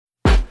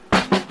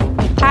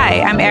Hi,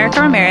 I'm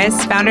Erica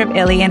Ramirez, founder of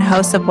Illy and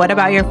host of What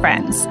About Your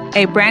Friends,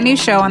 a brand new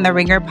show on the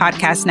Ringer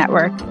Podcast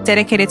Network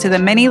dedicated to the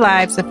many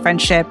lives of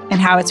friendship and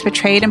how it's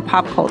portrayed in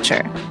pop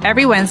culture.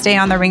 Every Wednesday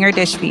on the Ringer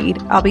Dish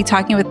feed, I'll be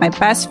talking with my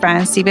best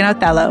friend, Stephen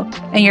Othello,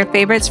 and your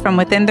favorites from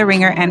within the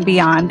Ringer and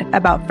beyond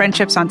about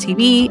friendships on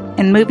TV,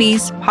 in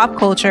movies, pop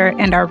culture,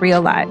 and our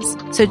real lives.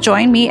 So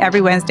join me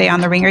every Wednesday on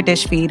the Ringer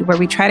Dish feed, where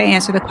we try to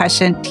answer the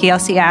question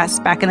TLC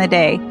asked back in the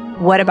day,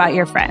 what about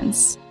your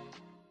friends?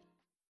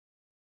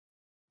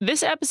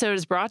 This episode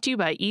is brought to you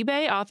by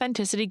eBay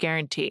Authenticity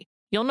Guarantee.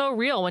 You'll know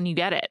real when you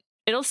get it.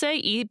 It'll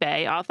say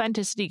eBay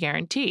Authenticity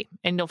Guarantee,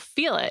 and you'll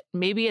feel it.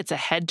 Maybe it's a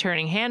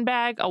head-turning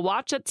handbag, a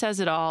watch that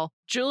says it all,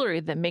 jewelry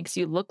that makes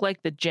you look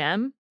like the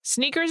gem.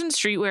 Sneakers and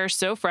streetwear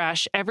so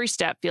fresh, every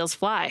step feels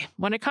fly.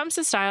 When it comes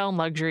to style and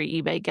luxury,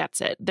 eBay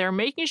gets it. They're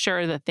making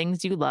sure the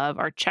things you love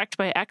are checked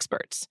by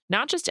experts.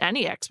 Not just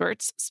any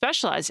experts,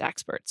 specialized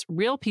experts,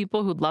 real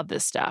people who love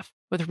this stuff,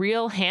 with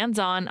real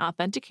hands-on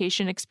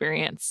authentication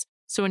experience.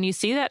 So when you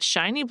see that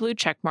shiny blue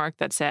checkmark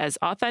that says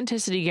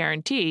Authenticity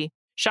Guarantee,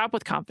 shop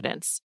with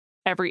confidence.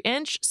 Every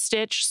inch,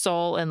 stitch,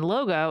 sole, and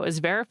logo is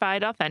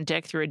verified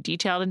authentic through a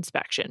detailed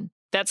inspection.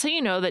 That's how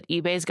you know that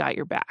eBay's got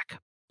your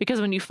back. Because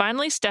when you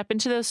finally step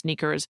into those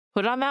sneakers,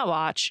 put on that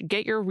watch,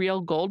 get your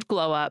real gold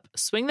glow up,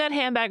 swing that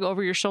handbag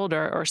over your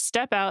shoulder, or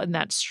step out in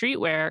that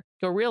streetwear,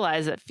 you'll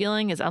realize that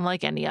feeling is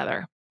unlike any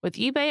other. With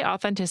eBay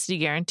Authenticity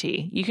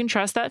Guarantee, you can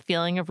trust that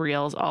feeling of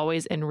real is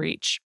always in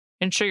reach.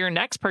 Ensure your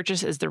next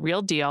purchase is the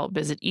real deal.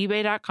 Visit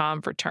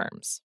ebay.com for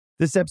terms.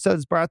 This episode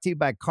is brought to you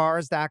by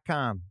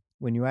Cars.com.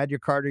 When you add your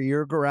car to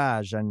your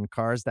garage on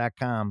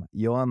Cars.com,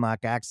 you'll unlock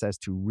access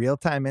to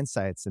real-time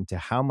insights into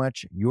how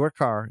much your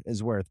car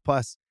is worth.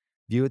 Plus,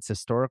 view its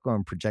historical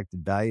and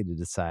projected value to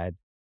decide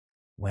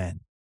when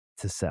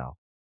to sell.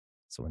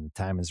 So when the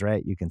time is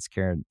right, you can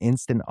secure an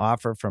instant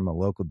offer from a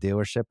local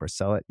dealership or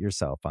sell it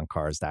yourself on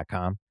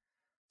Cars.com.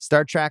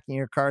 Start tracking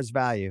your car's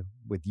value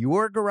with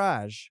your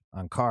garage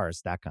on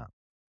Cars.com.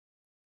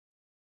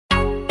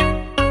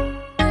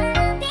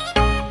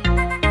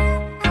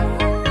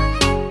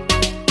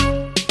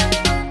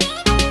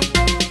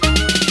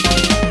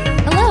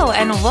 Hello,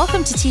 and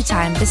welcome to Tea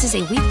Time. This is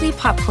a weekly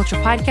pop culture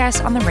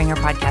podcast on the Ringer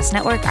Podcast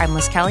Network. I'm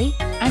Liz Kelly.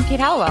 I'm Kate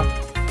Hallowell.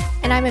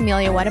 And I'm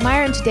Amelia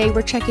Wedemeyer, and today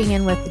we're checking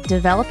in with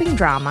developing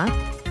drama,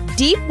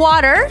 Deep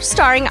Water,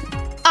 starring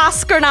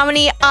Oscar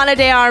nominee Ana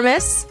de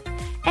Armas,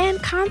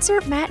 and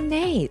concert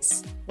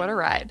matinees. What a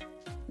ride.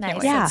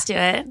 Nice. Yeah. Let's do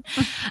it.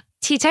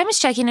 Tea Time is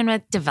checking in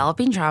with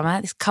developing drama.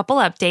 There's a couple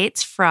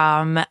updates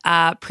from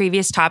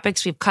previous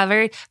topics we've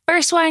covered.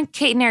 First one,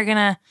 Kate and I are going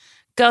to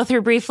go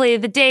through briefly.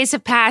 The days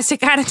have passed. I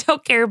kind of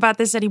don't care about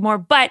this anymore.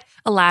 But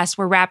alas,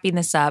 we're wrapping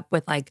this up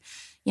with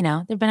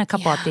there've been a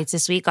couple updates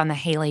this week on the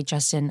Haley,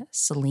 Justin,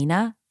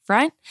 Selena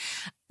front.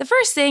 The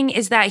first thing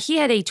is that he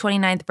had a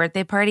 29th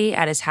birthday party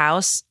at his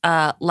house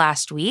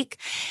last week.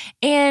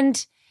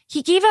 And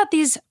he gave out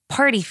these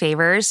party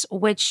favors,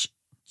 which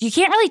you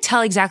can't really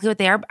tell exactly what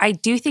they are, but I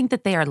do think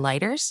that they are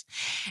lighters.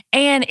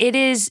 And it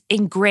is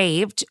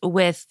engraved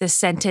with the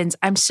sentence,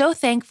 "I'm so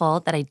thankful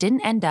that I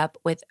didn't end up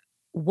with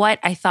what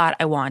I thought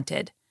I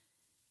wanted."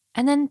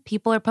 And then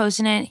people are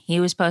posting it. He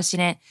was posting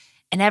it.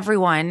 And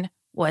everyone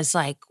was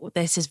like,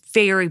 this is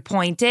very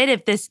pointed.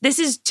 If this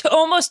is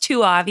almost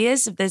too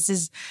obvious, if this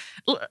is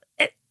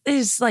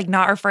like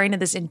not referring to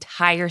this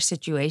entire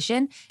situation.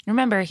 And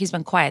remember, he's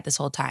been quiet this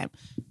whole time.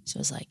 So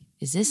it's like,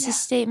 is this a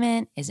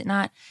statement? Is it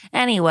not?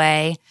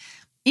 Anyway.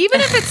 Even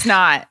if it's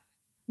not,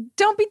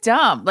 don't be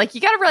dumb. Like,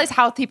 you got to realize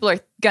how people are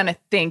going to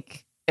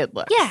think it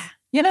looks. Yeah.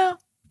 You know?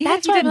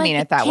 That's he why didn't mean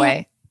it that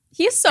way.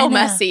 He's so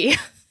messy.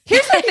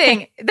 Here's the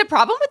thing. The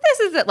problem with this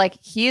is that,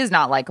 like, he is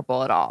not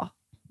likable at all.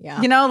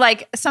 Yeah. You know,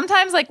 like,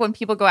 sometimes, like, when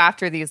people go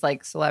after these,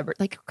 like, celebrity,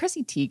 like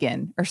Chrissy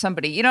Teigen or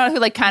somebody, you know, who,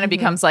 like, kind of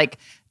becomes, like,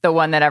 the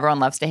one that everyone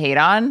loves to hate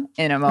on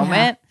in a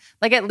moment.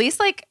 Like, at least,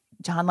 like,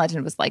 John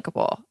Legend was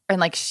likable. And,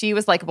 like, she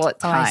was likable at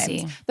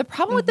times. The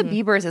problem with the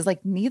Biebers is,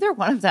 like, neither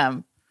one of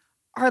them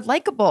are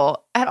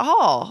likable at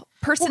all.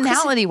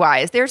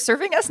 Personality-wise, they're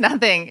serving us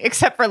nothing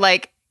except for,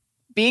 like,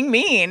 being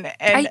mean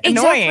and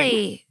annoying.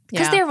 Exactly.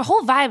 Because their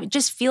whole vibe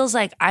just feels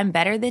like I'm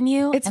better than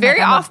you. It's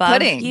very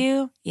off-putting.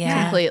 You.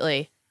 Yeah.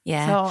 Completely.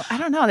 Yeah. So I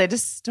don't know. They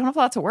just don't have a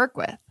lot to work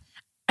with.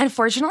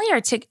 Unfortunately, our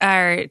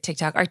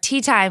TikTok, our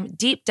Tea Time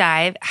deep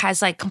dive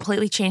has like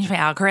completely changed my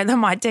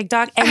algorithm on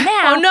TikTok. And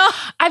now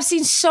I've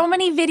seen so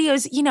many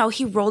videos, you know,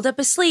 he rolled up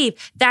a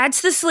sleeve.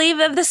 That's the sleeve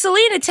of the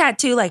Selena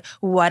tattoo. Like,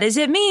 what does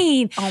it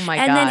mean? Oh my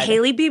God. And then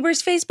Hailey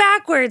Bieber's face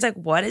backwards. Like,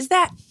 what is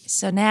that?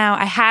 So now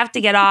I have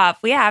to get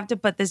off. We have to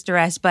put this to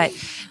rest. But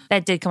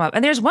that did come up.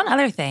 And there's one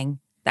other thing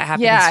that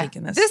happened this week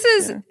in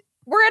this.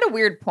 We're at a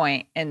weird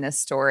point in this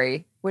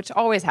story, which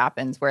always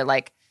happens, where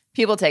like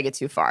people take it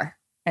too far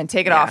and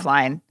take it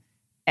offline,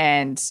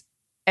 and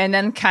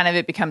then kind of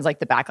it becomes like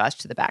the backlash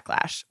to the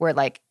backlash, where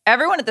like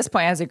everyone at this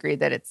point has agreed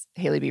that it's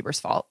Hailey Bieber's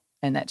fault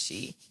and that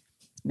she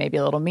may be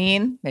a little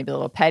mean, maybe a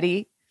little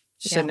petty,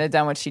 shouldn't have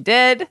done what she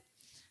did.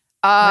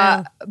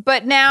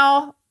 But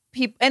now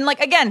people, and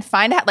like again,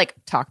 find out, like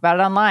talk about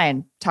it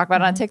online, talk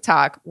about it on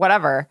TikTok,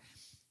 whatever.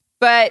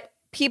 But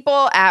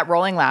people at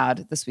Rolling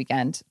Loud this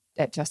weekend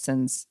at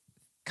Justin's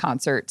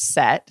concert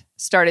set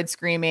started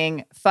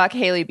screaming, fuck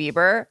Hailey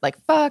Bieber, like,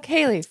 fuck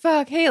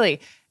Hailey,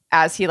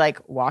 as he like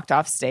walked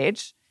off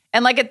stage.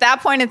 And like at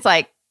that point, it's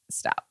like,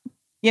 stop.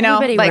 You know,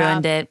 Everybody like,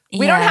 ruined it.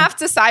 We don't have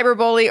to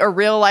cyberbully or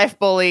real life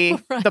bully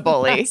the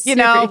bully. You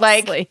know,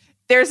 like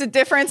there's a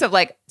difference of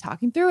like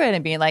talking through it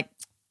and being like,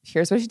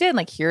 here's what she did.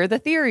 Like, here are the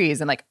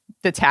theories. And like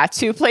the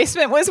tattoo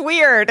placement was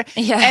weird.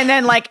 Yeah. And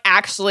then like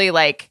actually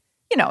like,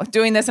 you know,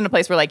 doing this in a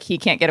place where like he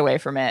can't get away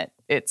from it.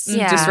 It's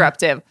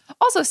disruptive.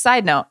 Also,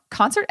 side note,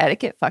 concert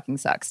etiquette fucking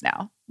sucks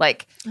now.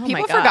 Like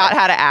people forgot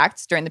how to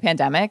act during the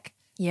pandemic.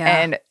 Yeah.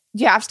 And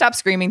you have to stop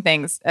screaming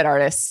things at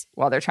artists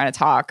while they're trying to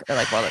talk or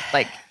like while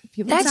like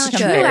people That's become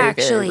true, very,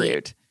 actually. very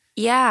rude.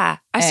 Yeah.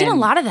 I've seen a And-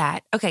 lot of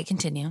that. Okay,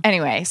 continue.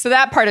 Anyway, so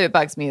that part of it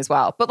bugs me as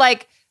well. But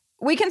like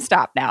we can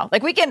stop now.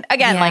 Like we can,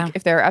 again, Yeah. like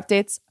if there are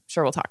updates,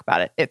 sure, we'll talk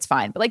about it. It's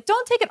fine. But like,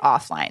 don't take it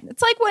offline.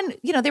 It's like when,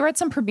 you know, they were at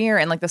some premiere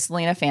and like the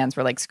Selena fans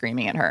were like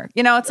screaming at her.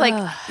 You know, it's like,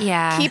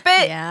 Yeah. keep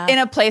it Yeah. in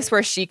a place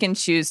where she can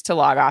choose to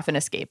log off and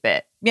escape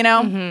it. You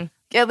know,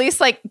 at least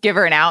like give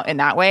her an out in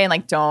that way and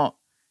like don't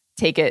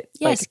take it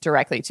Yes. like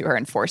directly to her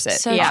and force it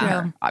So on true.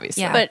 her,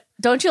 obviously. Yeah. But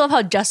don't you love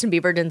how Justin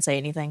Bieber didn't say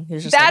anything? He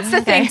was just That's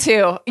like, the thing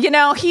too. You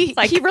know, he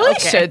really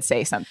okay. should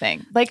say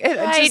something. Like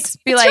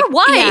just be It's like, your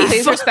wife.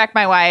 please respect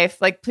my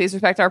wife. Like, please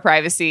respect our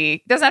privacy.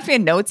 It doesn't have to be a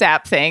notes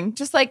app thing.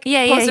 Just like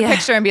post a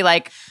picture and be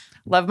like,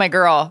 love my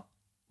girl.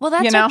 Well,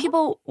 that's you know? what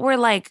people were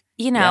like,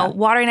 you know, Yeah.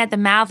 watering at the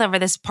mouth over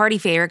this party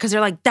favor because they're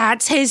like,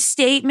 that's his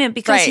statement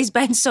because Right. he's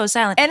been so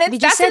silent. And He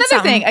just that's said another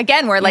something. thing.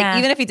 Again, where like Yeah.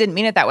 even if he didn't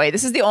mean it that way,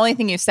 this is the only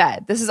thing you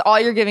said. This is all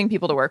you're giving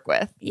people to work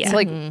with. Yeah. So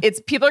like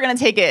it's people are gonna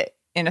take it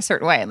in a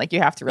certain way. And like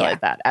you have to realize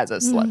that as a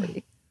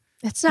celebrity.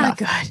 it's not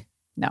good.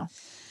 No.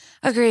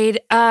 Agreed.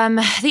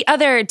 The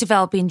other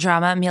developing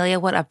drama, Amelia,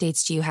 what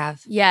updates do you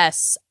have?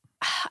 Yes.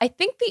 I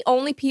think the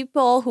only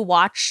people who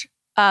watch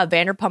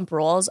Vanderpump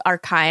Rules are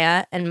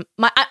Kaya and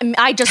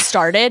I just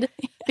started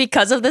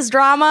because of this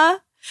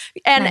drama.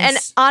 And Nice. and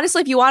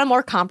honestly, if you want a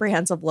more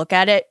comprehensive look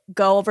at it,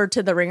 go over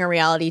to the Ringer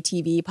Reality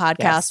TV podcast,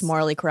 Yes.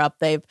 Morally Corrupt.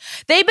 They've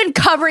been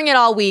covering it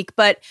all week,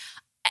 but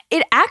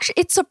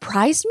it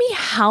surprised me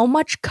how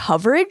much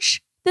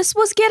coverage this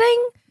was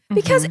getting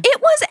because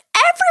it was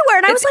everywhere.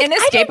 And I was It's like,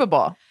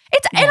 inescapable.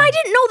 and I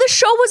didn't know the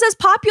show was as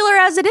popular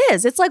as it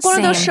is. It's like one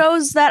of those Same.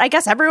 shows that I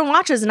guess everyone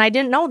watches, and I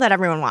didn't know that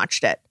everyone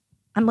watched it.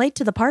 I'm late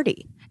to the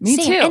party. Me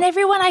Same. too. And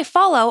everyone I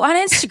follow on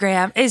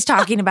Instagram is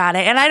talking about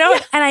it. And I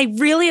don't, and I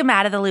really am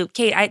out of the loop.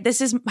 Kate, this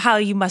is how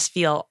you must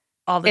feel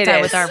all the It time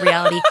is. with our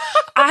reality.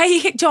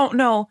 I don't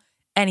know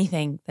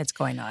anything that's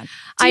going on. Do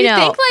I you know.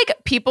 think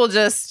like people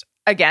just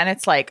again,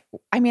 it's like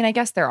I mean, I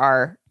guess there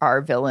are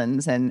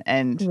villains and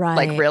Right.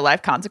 like real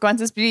life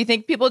consequences. But do you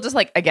think people just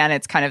like again,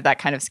 it's kind of that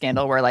kind of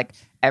scandal where like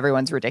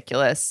everyone's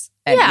ridiculous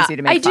and Yeah, easy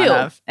to make I fun do.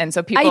 of, and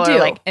so people I do. are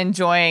like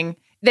enjoying.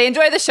 They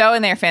enjoy the show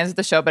and they're fans of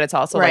the show, but it's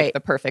also Right. like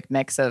the perfect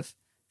mix of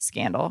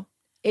scandal.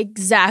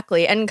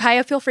 Exactly. And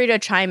Kaya, feel free to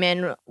chime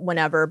in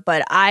whenever,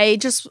 but I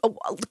just,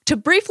 to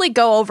briefly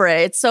go over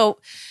it, it's so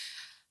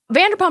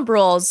Vanderpump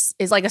Rules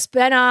is like a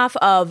spinoff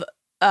of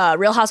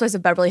Real Housewives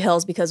of Beverly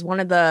Hills because one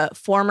of the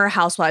former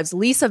housewives,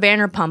 Lisa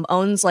Vanderpump,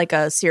 owns like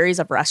a series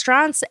of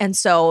restaurants. And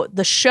so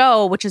the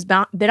show, which has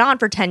been on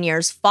for 10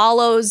 years,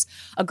 follows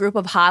a group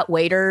of hot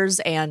waiters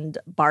and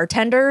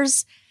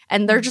bartenders.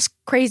 And they're just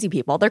crazy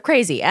people. They're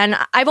crazy. And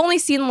I've only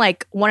seen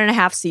like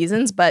 1.5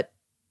 seasons, but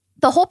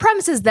the whole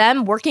premise is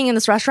them working in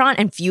this restaurant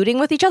and feuding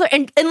with each other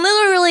and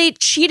literally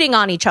cheating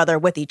on each other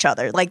with each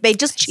other. Like they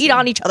just cheat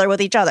on each other with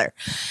each other.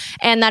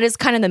 And that is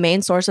kind of the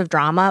main source of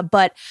drama.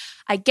 But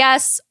I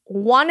guess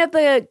one of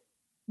the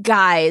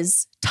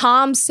guys,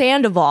 Tom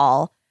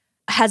Sandoval,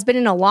 has been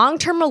in a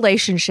long-term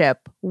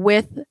relationship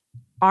with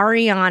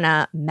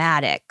Ariana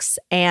Madix.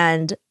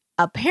 And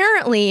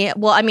apparently,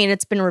 well, I mean,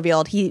 it's been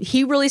revealed.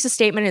 He released a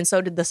statement and so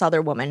did this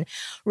other woman,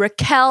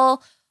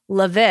 Raquel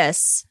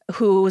Leviss,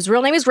 whose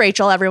real name is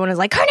Rachel. Everyone is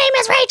like, her name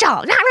is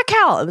Rachel, not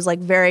Raquel. It was like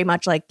very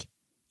much like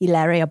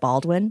Hilaria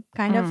Baldwin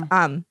kind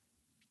of.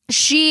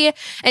 She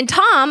and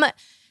Tom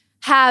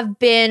have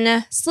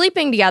been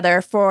sleeping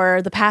together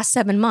for the past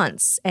 7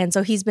 months. And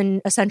so he's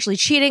been essentially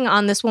cheating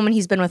on this woman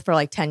he's been with for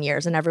like 10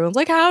 years. And everyone's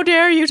like, how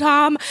dare you,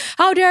 Tom?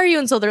 How dare you?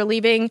 And so they're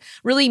leaving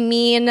really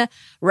mean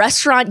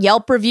restaurant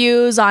Yelp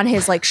reviews on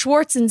his like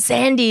Schwartz and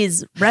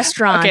Sandy's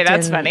restaurant. Okay,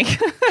 that's and, funny.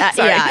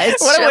 yeah,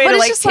 it's what a way but to it's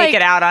like just take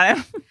it out on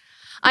him.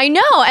 I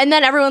know. And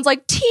then everyone's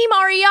like, Team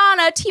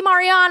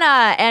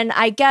Ariana. And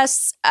I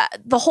guess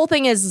the whole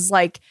thing is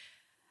like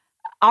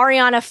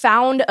Ariana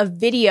found a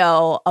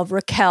video of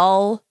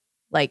Raquel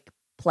like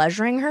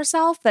pleasuring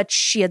herself that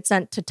she had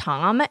sent to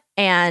Tom.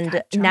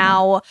 And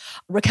now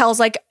Raquel's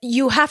like,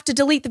 you have to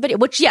delete the video,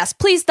 which yes,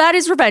 please, that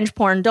is revenge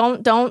porn.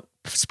 Don't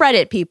spread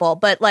it, people.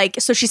 But like,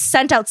 so she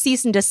sent out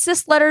cease and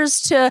desist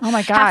letters to Oh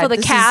my God. half of the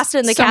this cast. is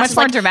And the so cast much is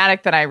more like,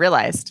 dramatic than I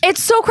realized.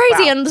 it's so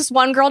crazy. Wow. And this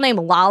one girl named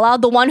Lala,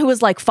 the one who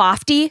was like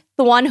Fofty,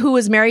 the one who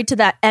was married to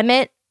that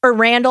Emmett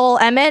Randall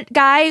Emmett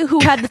guy who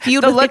had the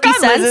feud The with look 50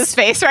 on Cent. Liz's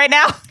face right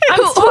now.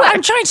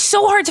 I'm trying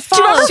so hard to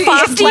follow. remember She's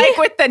Fofty? like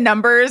with the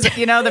numbers,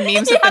 the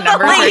memes with the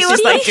numbers where lady.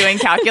 she's like doing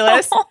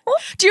calculus.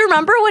 Do you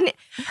remember when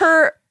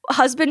her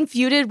husband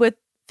feuded with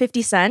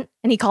 50 Cent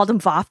and he called him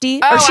Fofty?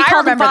 Oh, Or she I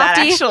called him remember that,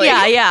 Fofty? actually.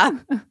 Yeah.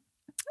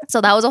 So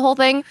that was a whole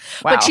thing.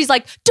 Wow. But she's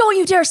like, don't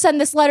you dare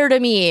send this letter to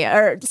me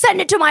or send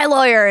it to my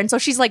lawyer. And so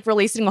she's like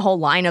releasing a whole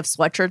line of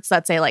sweatshirts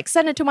that say like,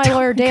 send it to my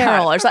lawyer,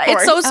 Daryl. Or something.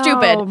 It's so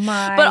stupid. Oh,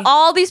 my. But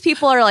all these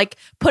people are like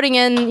putting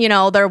in,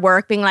 their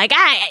work, being like,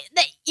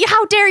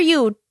 how dare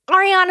you?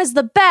 Ariana's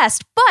the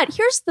best. But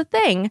here's the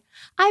thing.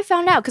 I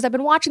found out because I've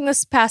been watching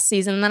this past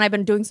season and then I've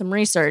been doing some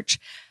research.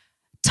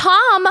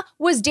 Tom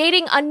was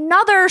dating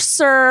another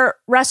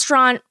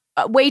restaurant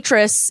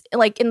waitress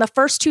like in the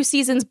first 2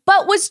 seasons,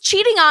 but was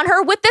cheating on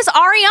her with this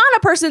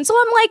Ariana person. So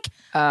I'm like,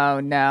 Oh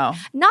no.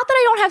 not that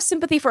I don't have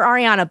sympathy for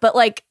Ariana, but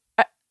like,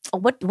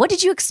 what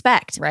did you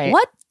expect? Right.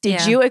 What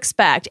did you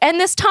expect? And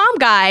this Tom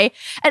guy,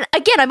 and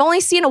again, I've only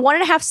seen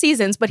 1.5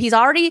 seasons, but he's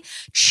already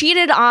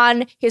cheated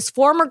on his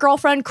former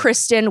girlfriend,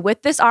 Kristen,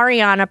 with this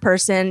Ariana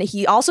person.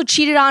 He also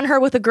cheated on her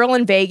with a girl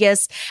in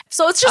Vegas.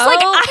 So it's just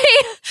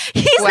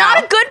he's Wow.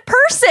 not a good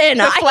person.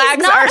 The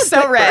flags are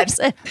so red.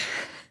 Person.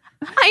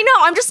 I know.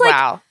 I'm just like,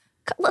 Wow.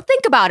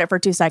 think about it for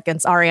 2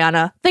 seconds,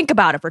 Ariana. Think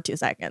about it for 2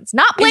 seconds.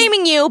 Not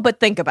blaming you, but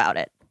think about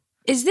it.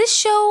 Is this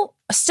show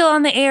still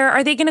on the air?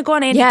 Are they going to go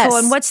on Andy Yes.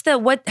 Cohen?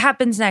 What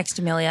happens next,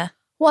 Amelia?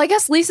 Well, I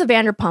guess Lisa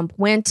Vanderpump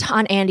went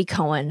on Andy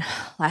Cohen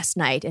last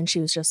night and she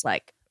was just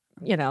like,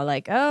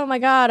 oh my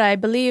God, I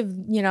believe,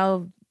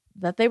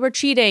 that they were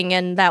cheating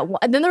and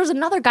and then there was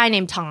another guy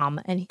named Tom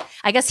and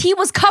I guess he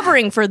was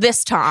covering for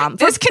this Tom.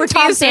 This for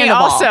Tom confused me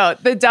Sandoval. also.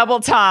 The double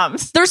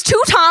Toms. There's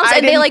 2 Toms I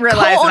and they didn't like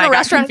realize co-own and I a got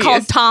restaurant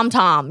confused. called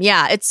Tom.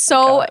 Yeah, it's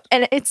so, God.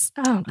 and it's,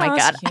 oh my Oh, God.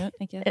 that's cute.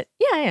 I get it.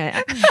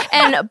 Yeah.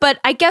 And, but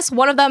I guess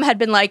one of them had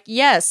been like,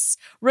 yes,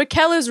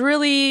 Raquel is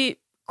really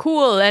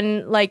cool.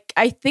 And like,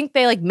 I think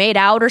they like made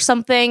out or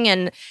something.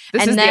 And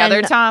This and is then, the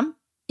other Tom.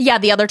 Yeah,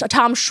 the other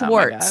Tom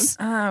Schwartz,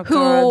 Oh, who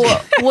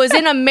God. was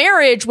in a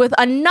marriage with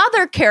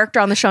another character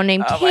on the show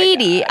named Oh my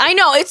Katie. God. I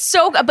know it's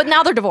so, but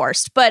now they're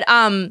divorced. But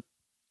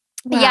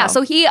yeah,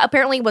 so he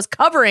apparently was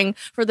covering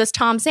for this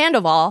Tom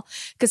Sandoval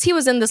because he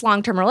was in this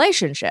long-term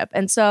relationship,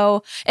 and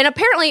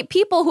apparently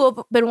people who have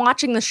been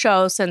watching the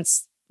show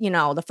since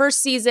the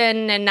first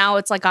season and now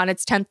it's like on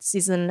its 10th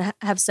season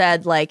have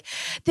said like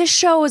this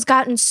show has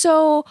gotten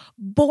so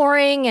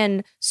boring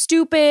and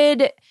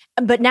stupid.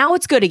 But now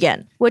it's good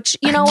again, which,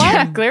 you know what?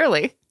 Yeah,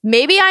 clearly.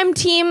 Maybe I'm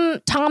team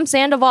Tom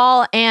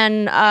Sandoval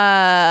and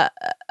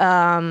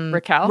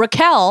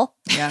Raquel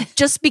Yeah.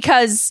 just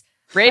because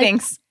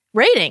Ratings.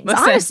 ratings,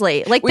 Listen,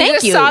 honestly. Like, We thank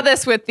just you. saw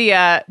this with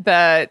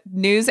the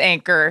news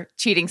anchor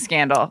cheating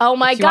scandal. Oh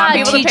my If you want God,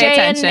 people to TJ pay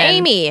and attention,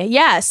 Amy.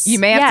 Yes. You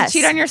may have yes. to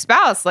cheat on your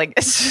spouse. Like,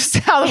 it's just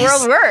how the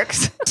world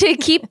works. to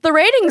keep the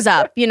ratings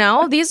up,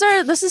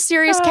 this is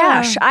serious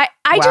cash. I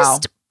Wow.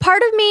 just,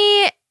 part of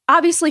me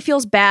obviously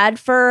feels bad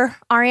for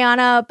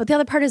Ariana, but the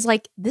other part is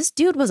like, this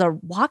dude was a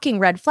walking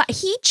red flag.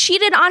 He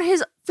cheated on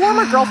his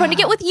former girlfriend to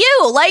get with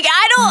you. Like,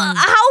 I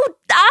don't,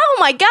 oh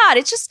my God.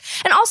 It's just,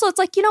 and also it's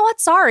like, you know what?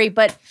 Sorry,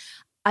 but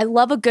I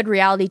love a good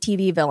reality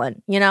TV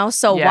villain,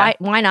 so Yeah.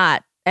 why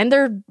not? And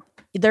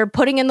they're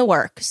putting in the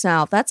work.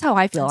 So that's how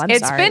I feel. I'm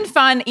It's sorry. been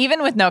fun,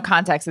 even with no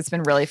context. It's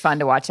been really fun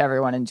to watch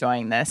everyone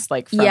enjoying this,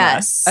 like from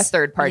Yes. a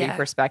third party Yeah.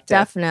 perspective.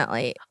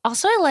 Definitely.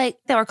 Also, I like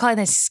that we're calling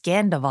this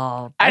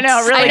Scandival. I know,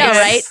 That's- really I know, is.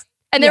 right?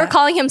 And they Yeah. were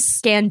calling him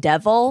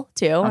Scandevil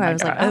too. and my I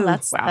was like, God. oh,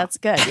 that's Wow.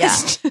 good. Yeah.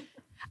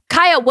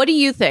 Kaya, what do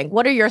you think?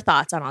 What are your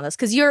thoughts on all this?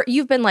 Because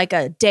you've been like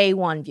a day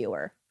one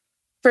viewer.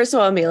 First of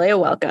all, Amelia,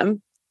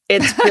 welcome.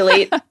 It's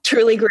really,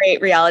 truly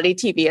great reality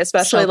TV,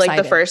 especially So like the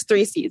excited. first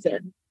 3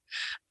 seasons.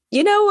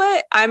 You know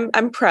what?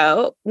 I'm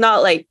pro,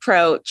 not like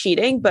pro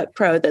cheating, but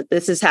pro that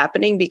this is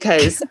happening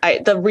because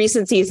the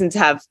recent seasons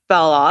have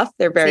fell off.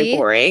 They're very See?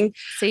 boring.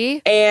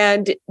 See?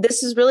 And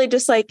this is really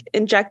just like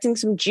injecting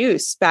some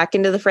juice back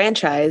into the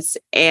franchise.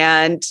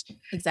 And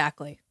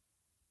Exactly.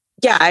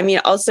 yeah, I mean,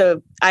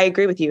 also, I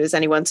agree with you. Is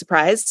anyone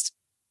surprised?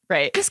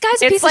 Right. This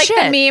guy's a It's piece like of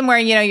shit. the meme where,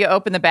 you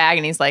open the bag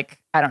and he's like,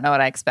 I don't know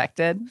what I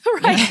expected.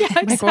 Right. Yeah,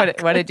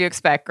 Like, what did you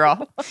expect,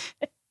 girl?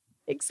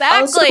 Exactly.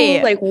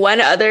 Also, like one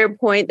other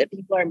point that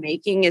people are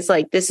making is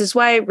like, this is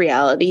why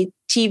reality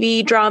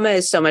TV drama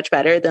is so much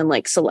better than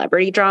like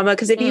celebrity drama.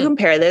 Because if you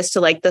compare this to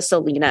like the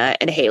Selena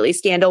and Haley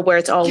scandal, where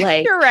it's all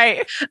like, You're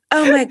right.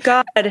 oh my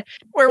God,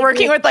 We're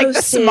working with like the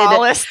posted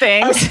smallest a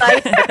things.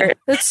 fighter.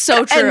 That's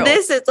so true. And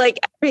this is like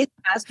every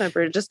cast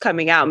member just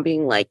coming out and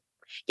being like,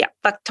 yeah,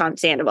 fuck Tom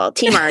Sandoval,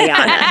 Team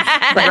Ariana.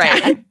 Like,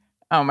 Right.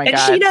 Oh my and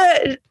God.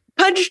 Sheena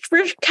punched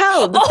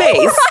Raquel in the Oh, face.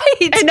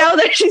 right. And now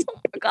that she's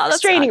God,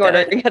 that's restraining not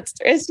order good. against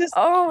her. It's just,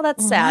 Oh,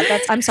 that's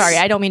sad. I'm sorry.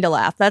 I don't mean to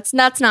laugh. That's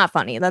not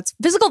funny. That's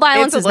physical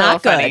violence It's a is little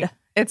not funny. good.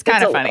 It's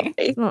kind of it's a funny.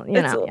 little Well,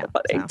 It's a little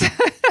funny.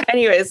 so.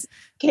 Anyways,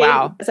 Kate,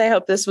 Wow. I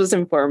hope this was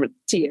informative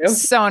to you.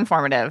 So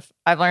informative.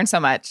 I've learned so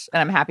much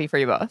and I'm happy for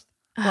you both.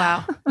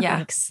 Wow.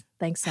 Yeah.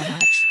 Thanks so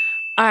much.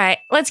 All right,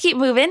 let's keep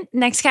moving.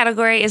 Next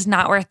category is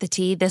not worth the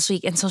tea this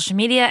week in social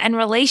media and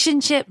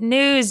relationship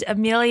news.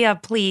 Amelia,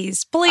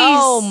 please.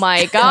 Oh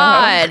my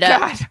God. Oh,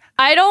 God.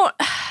 I don't.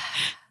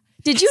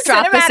 Did you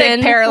drop this Cinematic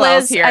in,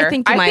 parallels Liz? here. I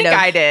think you might have.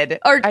 I did.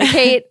 Or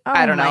Kate. Oh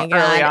I don't know. my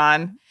God. Early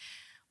on.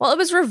 Well, it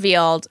was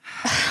revealed.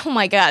 Oh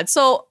my God.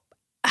 So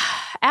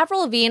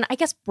Avril Lavigne, I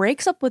guess,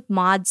 breaks up with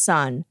Maud's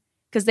son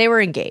because they were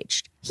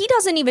engaged. He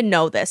doesn't even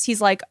know this. He's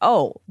like,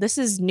 oh, this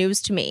is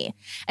news to me.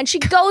 And she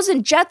goes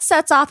and jet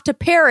sets off to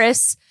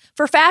Paris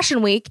for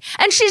Fashion Week.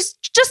 And she's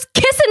just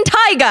kissing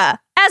Tyga,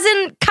 as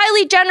in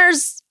Kylie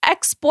Jenner's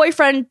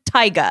ex-boyfriend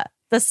Tyga,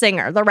 the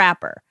singer, the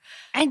rapper.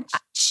 And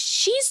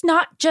she's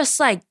not just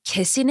like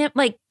kissing him.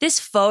 Like this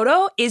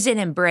photo is an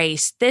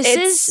embrace. They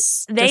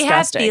disgusting.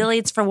 have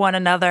feelings for one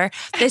another.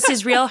 This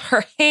is real.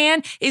 Her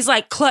hand is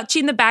like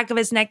clutching the back of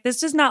his neck.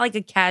 This is not like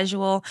a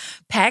casual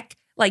peck.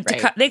 Like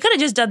they could have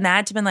just done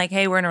that to been like,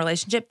 hey, we're in a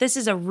relationship. This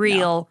is a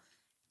real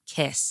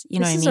kiss. You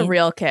know what I mean? This is a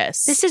real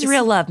kiss. This is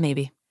real love,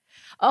 maybe.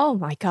 Oh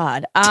my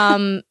God.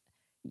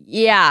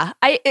 Yeah.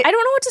 I don't know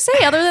what to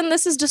say other than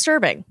this is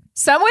disturbing.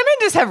 Some women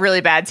just have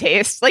really bad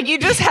taste. Like you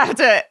just have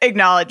to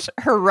acknowledge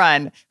her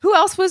run. Who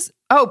else was?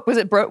 Oh, was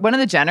it one of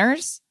the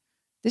Jenners?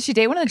 Did she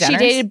date one of the Jenners? She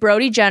dated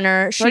Brody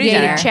Jenner. She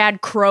dated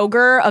Chad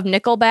Kroger of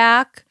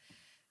Nickelback.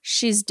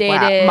 She's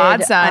dated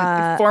Maud's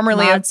son,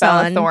 formerly of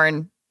Bella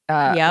Thorne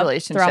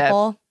relationship.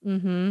 Thruple.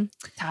 Mm-hmm.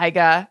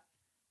 Tyga.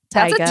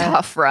 That's a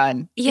tough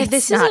run. Yeah, It's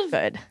this not is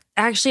good.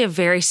 Actually a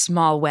very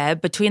small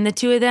web between the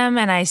two of them.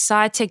 And I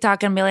saw a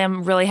TikTok and Amelia,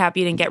 I'm really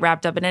happy you didn't get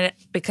wrapped up in it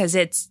because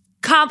it's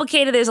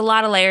complicated. There's a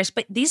lot of layers,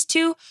 but these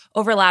two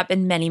overlap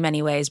in many,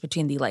 many ways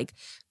between the like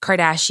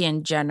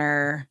Kardashian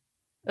Jenner.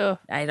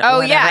 I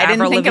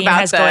didn't think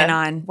about going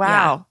on.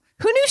 Wow.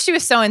 Yeah. Who knew she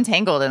was so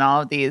entangled in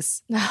all of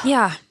these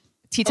Yeah.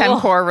 tea time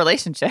core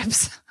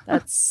relationships?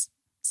 That's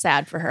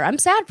sad for her. I'm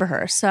sad for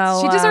her. So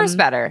she deserves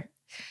better.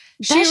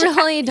 She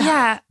really does.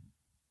 Yeah.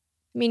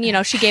 I mean, you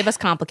know, she gave us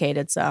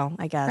Complicated, so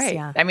I guess, Right.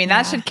 yeah. I mean,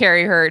 that should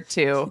carry her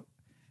to,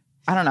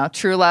 I don't know,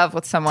 true love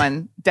with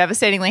someone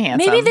devastatingly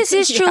handsome. Maybe this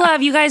is true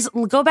love. You guys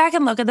go back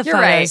and look at the You're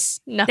photos.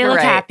 right. No, they look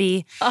right.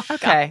 happy.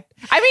 Okay.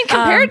 I mean,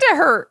 compared to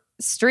her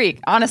streak,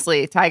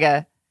 honestly,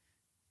 Tyga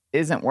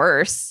isn't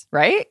worse,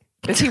 right?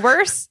 Is he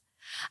worse?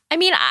 I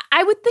mean,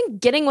 I would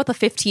think getting with a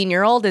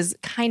 15-year-old is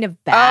kind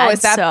of bad. Oh,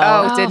 is that?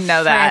 So. Didn't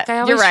know that. frick, I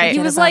always You're right. forget He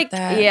was about like,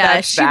 that. yeah,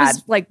 That's she bad.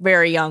 was like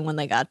very young when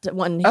he got with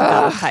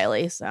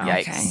Kylie. So Yikes.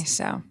 Okay,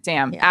 so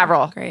Damn. Yeah.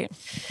 Avril. great.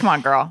 Come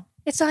on, girl.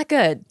 it's not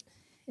good.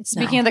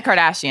 Speaking of the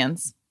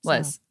Kardashians,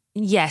 Liz.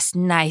 Yes,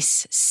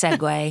 nice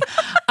segue.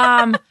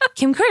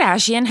 Kim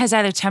Kardashian has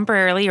either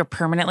temporarily or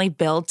permanently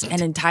built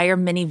an entire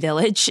mini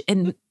village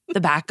in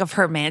the back of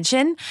her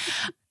mansion.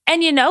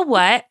 And you know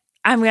what?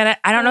 I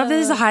don't know if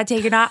this is a hot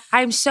take or not.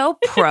 I'm so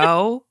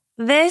pro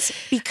this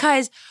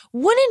because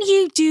wouldn't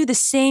you do the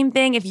same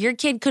thing if your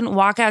kid couldn't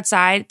walk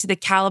outside to the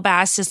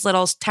Calabasas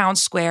little town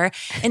square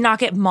and not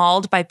get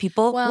mauled by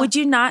people? Well, Would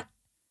you not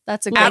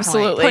That's a good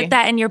Absolutely. point. put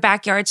that in your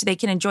backyard so they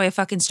can enjoy a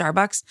fucking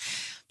Starbucks?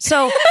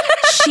 So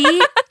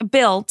she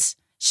built,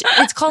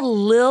 it's called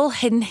Lil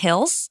Hidden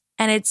Hills,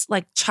 and it's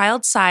like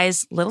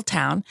child-sized little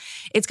town.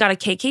 It's got a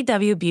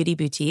KKW beauty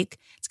boutique.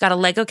 It's got a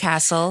Lego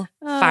castle,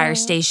 fire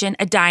station,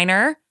 a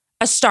diner,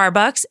 a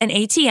Starbucks, an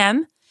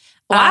ATM,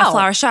 a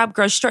flower shop,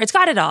 grocery store. It's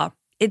got it all.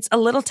 It's a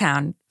little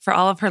town for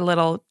all of her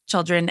little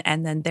children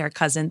and then their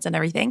cousins and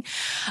everything.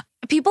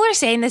 People are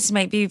saying this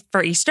might be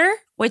for Easter,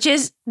 which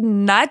is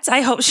nuts. I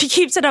hope she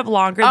keeps it up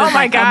longer than Oh my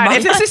like a God. month.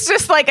 If this is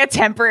just like a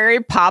temporary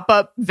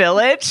pop-up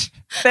village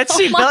that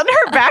she built in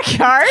her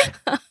backyard.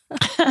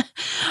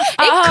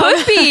 It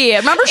could be.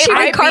 Remember, she It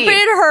might carpeted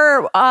be.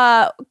 her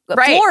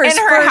floors And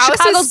her for house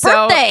Chicago's is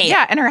so, birthday.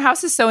 yeah, and her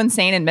house is so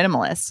insane and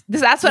minimalist.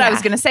 That's what I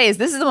was going to say. Is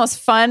this is the most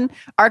fun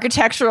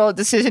architectural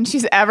decision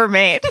she's ever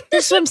made?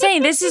 This is what I'm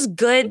saying. This is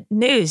good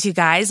news, you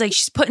guys. Like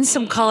she's putting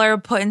some color,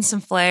 putting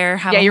some flair.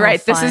 Yeah, you're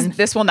right. Fun.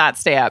 This will not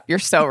stay up. You're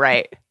so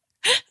right.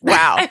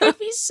 Wow. I would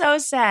be so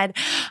sad.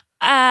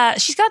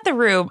 She's got the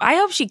room. I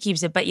hope she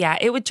keeps it. But yeah,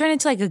 it would turn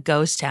into like a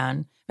ghost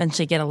town.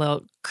 Eventually get a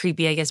little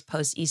creepy, I guess,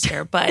 post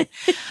Easter. But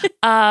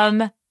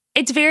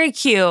it's very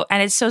cute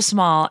and it's so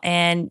small.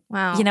 And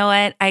Wow. you know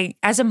what?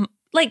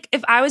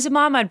 If I was a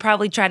mom, I'd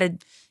probably try to,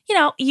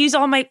 use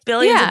all my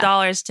billions of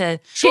dollars to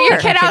Get your make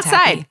kid my kids outside.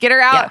 happy. Get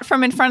her out Yeah.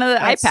 from in front of the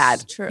That's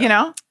iPad. true. You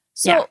know?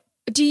 So,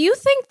 do you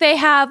think they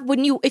have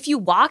if you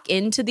walk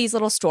into these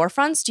little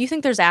storefronts? Do you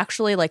think there's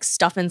actually like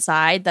stuff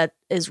inside that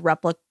is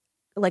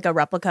like a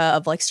replica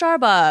of like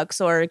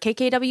Starbucks or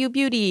KKW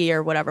Beauty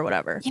or whatever?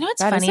 You know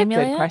what's That funny, is a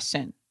Amelia? good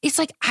question. It's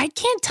like I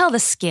can't tell the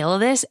scale of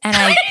this, and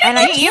I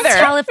can't either.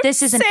 tell if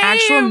this is an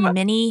actual Same.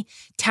 mini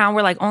town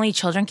where like only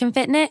children can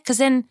fit in it. Because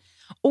then,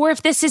 or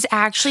if this is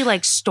actually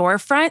like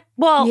storefront.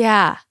 Well,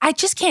 Yeah. I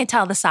just can't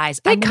tell the size.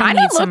 They I'm gonna kind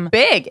need of look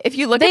big. If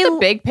you look at the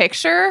big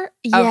picture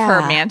of her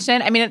Yeah.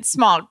 mansion, I mean, it's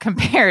small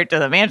compared to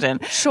the mansion.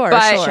 Sure,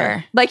 But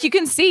sure. like you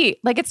can see,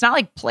 like it's not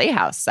like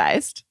playhouse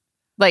sized.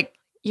 Like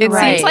You're it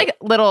right. seems like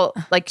little,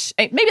 like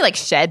maybe like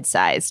shed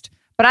sized.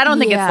 But I don't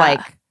think Yeah. it's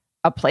like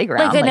a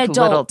playground, like an like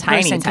adult little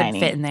tiny, person tiny.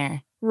 could fit in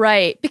there.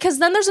 Right. Because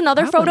then there's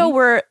another photo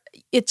where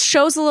it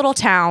shows a little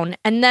town,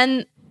 and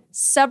then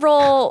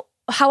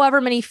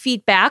however many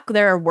feet back,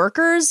 there are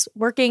workers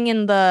working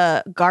in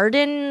the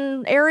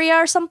garden area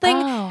or something.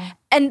 Oh.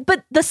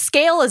 But the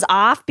scale is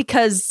off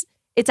because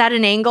it's at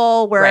an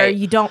angle where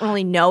you don't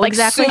really know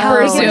exactly super how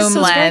big it is. zoom So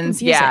it's very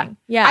lens. Yeah. confusing.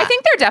 Yeah. I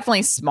think they're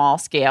definitely small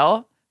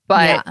scale,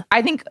 but Yeah.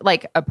 I think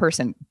like a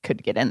person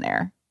could get in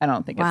there. I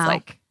don't think Wow. it's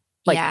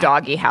like Yeah.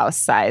 doggy house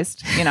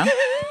sized, you know?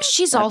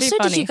 She's That'd be also,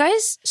 did funny. you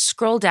guys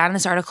scroll down in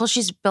this article?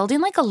 She's building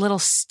like a little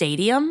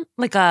stadium,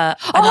 like an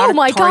Oh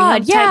my auditorium God,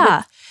 type yeah.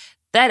 with-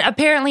 that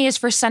apparently is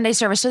for Sunday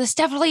service. So this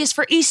definitely is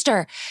for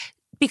Easter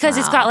because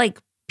it's got like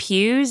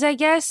pews, I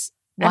guess.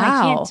 And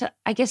Wow.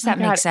 I guess that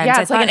Oh my makes God. sense. Yeah,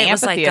 I it's like thought an it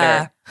was like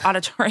amphitheater. a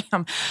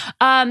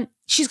auditorium.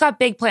 She's got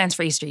big plans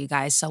for Easter, you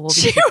guys. So we'll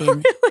be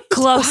keeping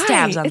close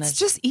tabs on It's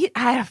this.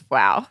 just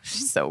wow.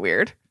 She's so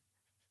weird.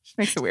 She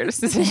makes the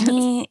weirdest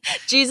decisions.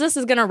 Jesus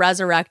is going to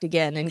resurrect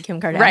again in Kim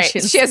Kardashian. Right.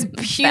 She has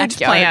huge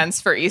backyard. plans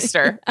for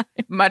Easter,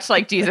 much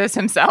like Jesus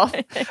himself.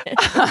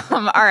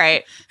 All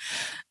right.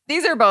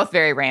 These are both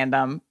very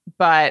random,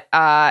 but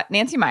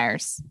Nancy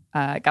Meyers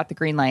got the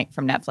green light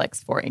from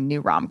Netflix for a new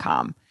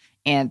rom-com.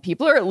 And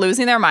people are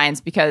losing their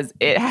minds because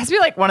it has to be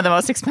like one of the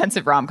most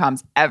expensive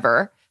rom-coms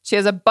ever. She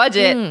has a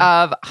budget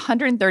of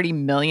 $130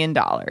 million,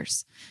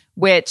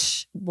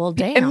 which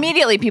damn.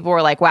 immediately people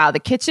were like, wow, the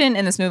kitchen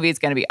in this movie is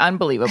going to be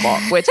unbelievable,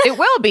 which it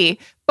will be.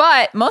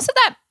 But most of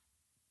that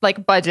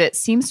like budget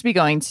seems to be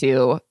going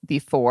to the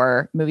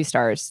 4 movie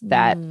stars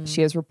that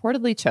she has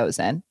reportedly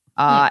chosen.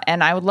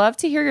 And I would love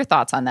to hear your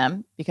thoughts on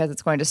them because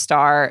it's going to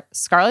star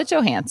Scarlett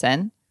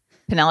Johansson,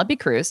 Penelope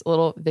Cruz, a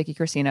little Vicky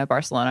Cristina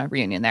Barcelona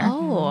reunion there.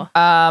 Oh.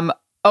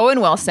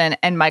 Owen Wilson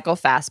and Michael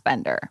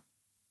Fassbender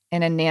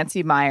in a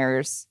Nancy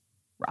Meyers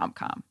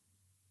rom-com.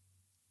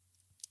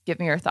 Give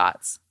me your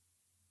thoughts.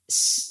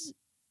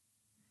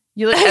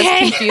 You look as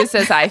confused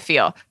as I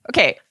feel.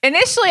 Okay.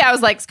 Initially, I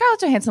was like,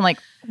 Scarlett Johansson, like,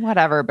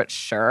 whatever, but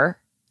sure.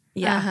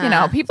 Yeah. You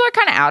know, people are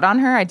kind of out on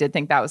her. I did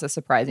think that was a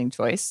surprising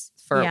choice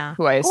for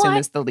who I assume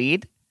is the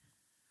lead.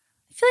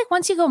 I feel like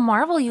once you go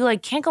Marvel, you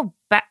like can't go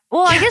back.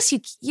 Well, I guess you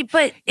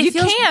but it You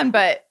feels, can,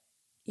 but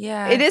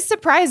yeah, it is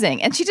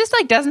surprising. And she just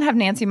like doesn't have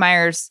Nancy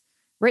Meyers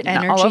written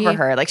all Energy. over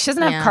her. Like she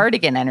doesn't have Yeah.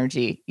 cardigan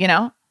energy, you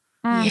know?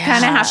 Mm. You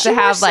kind of have to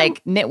have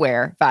like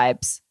knitwear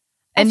vibes.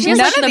 And She's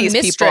none like of the these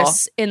people.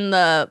 mistress in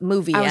the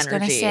movie I was energy.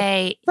 gonna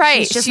say, Right,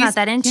 she's just she's- not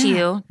that into yeah.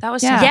 you. That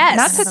was Yeah,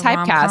 Yes. not to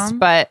typecast,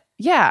 but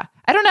yeah,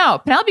 I don't know.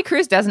 Penelope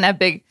Cruz doesn't have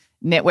big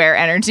knitwear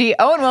energy.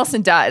 Owen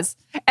Wilson does,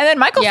 and then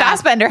Michael Yeah.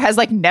 Fassbender has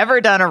like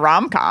never done a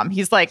rom com.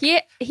 He's like, He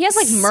has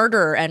like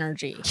murder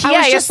energy.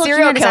 yeah, he has looking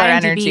serial at his killer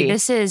IMDb. energy.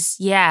 This is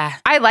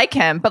I like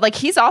him, but like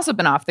he's also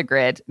been off the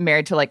grid,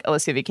 married to like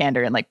Alicia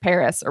Vikander in like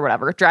Paris or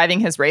whatever, driving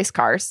his race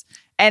cars.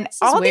 And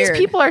all these weird.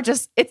 people are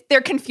just they're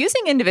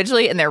confusing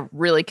individually and they're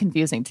really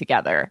confusing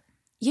together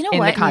You know in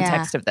what? the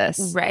context of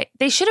this. Right.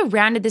 They should have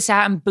rounded this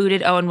out and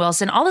booted Owen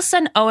Wilson. All of a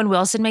sudden, Owen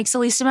Wilson makes the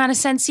least amount of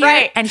sense here.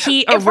 Right. And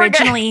he If we're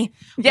gonna- originally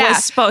Yeah.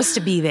 was supposed to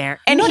be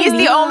there. And You know he's what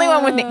I the mean? only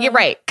one with you're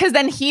right. Because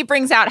then he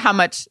brings out how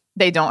much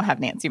they don't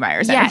have Nancy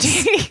Meyers Yes.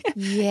 energy.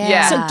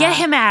 Yeah. So get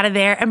him out of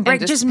there and,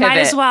 just just might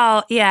as pivot.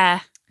 well,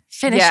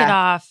 finish Yeah. it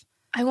off.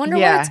 I wonder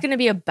Yeah. what it's going to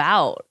be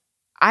about.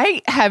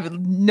 I have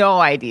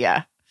no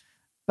idea.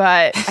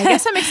 But I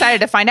guess I'm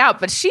excited to find out.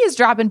 But she is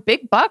dropping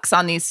big bucks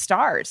on these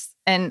stars.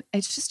 And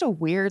it's just a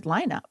weird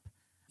lineup.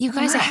 You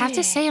guys, I have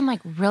to say, I'm like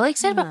really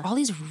excited about all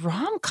these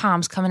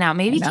rom-coms coming out.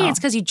 Maybe I know. it's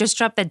because you just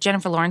dropped that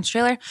Jennifer Lawrence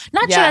trailer.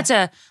 Not Yeah. sure that's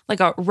a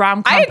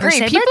rom-com. I per agree. se,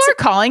 but People it's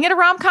are calling it a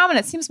rom-com, and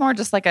it seems more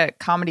just like a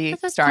comedy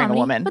a starring comedy,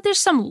 a woman. But there's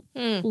some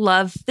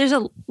love. There's a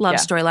love Yeah.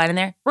 storyline in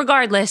there.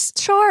 Regardless,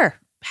 Sure.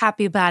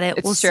 happy about it.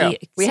 It's we'll true. see.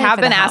 We Excited have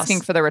for the been house.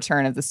 asking for the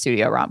return of the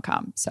studio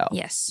rom-com. So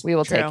Yes, we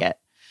will true. take it.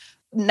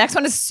 Next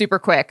one is super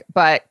quick,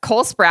 but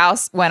Cole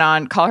Sprouse went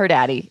on Call Her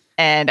Daddy,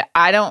 and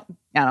I don't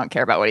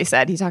care about what he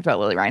said. He talked about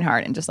Lily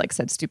Reinhart and just like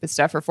said stupid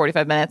stuff for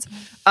 45 minutes.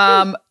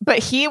 But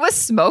he was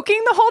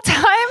smoking the whole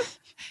time.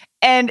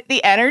 And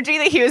the energy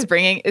that he was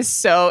bringing is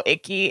so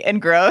icky and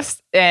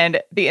gross.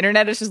 And the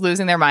internet is just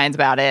losing their minds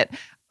about it.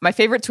 My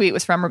favorite tweet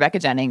was from Rebecca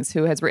Jennings,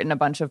 who has written a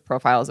bunch of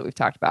profiles that we've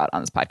talked about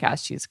on this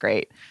podcast. She's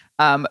great.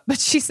 But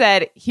she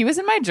said, he was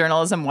in my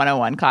journalism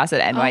 101 class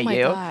at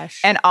NYU.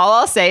 gosh. And all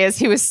I'll say is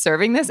he was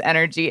serving this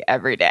energy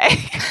every day.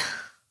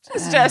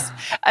 It's just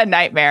a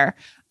nightmare.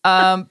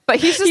 But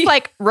he's just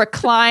like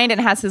reclined and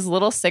has his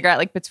little cigarette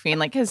like between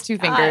like his two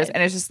fingers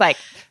and is just like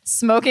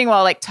smoking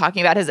while like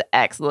talking about his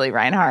ex Lily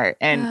Reinhart.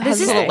 And has This is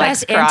his the little legs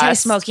best crossed.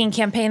 anti-smoking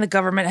campaign the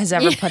government has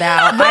ever put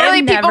out. Literally,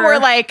 I've people never- were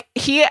like,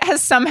 he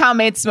has somehow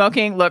made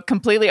smoking look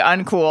completely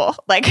uncool.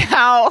 Like,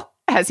 how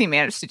has he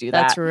managed to do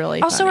that? That's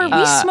really Also, funny. are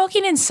we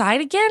smoking inside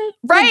again?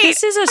 right. Like,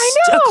 this is a, I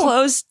a know.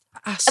 closed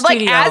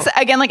studio.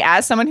 Like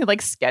as someone who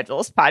like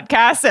schedules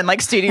podcasts and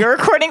like studio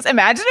recordings,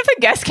 imagine if a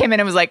guest came in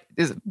and was like,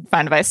 "Is it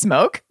fine if I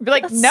smoke?" I'd be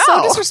like, "No,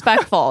 So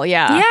disrespectful.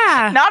 Yeah.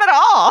 yeah. not at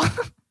all."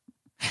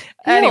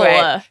 Anyway,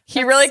 Ew.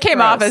 he really That's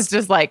came off gross. as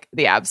just like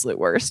the absolute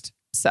worst.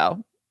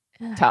 So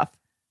tough.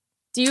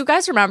 Do you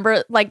guys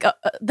remember, like,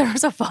 there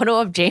was a photo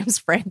of James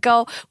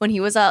Franco when he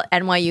was at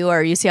NYU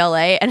or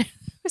UCLA, and it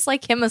was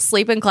like him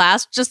asleep in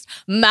class, just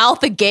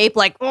mouth agape,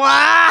 like,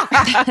 wah!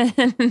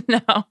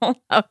 No.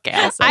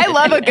 Okay. I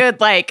love a good,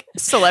 like,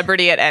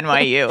 celebrity at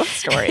NYU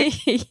story.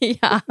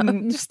 Yeah.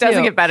 Just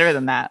doesn't get better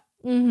than that.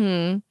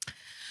 Mm-hmm.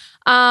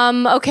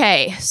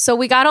 Okay, so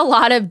we got a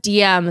lot of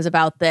DMs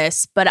about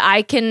this, but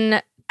I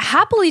can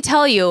happily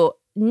tell you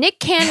Nick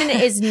Cannon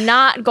is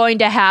not going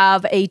to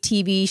have a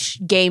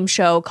TV game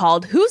show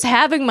called Who's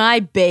Having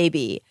My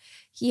Baby.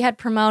 He had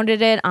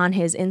promoted it on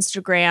his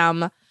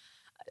Instagram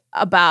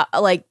about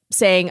like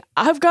saying,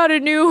 I've got a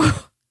new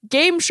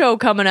game show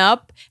coming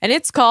up and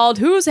it's called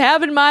Who's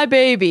Having My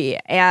Baby.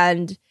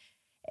 And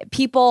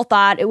people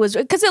thought it was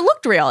because it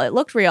looked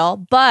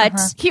real, but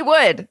he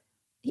would.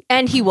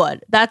 And he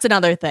would. That's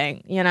another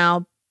thing, you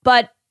know.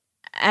 But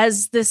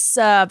as this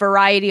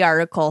Variety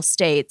article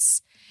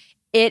states,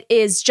 it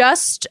is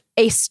just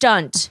a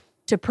stunt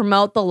to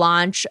promote the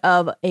launch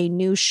of a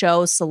new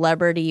show,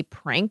 Celebrity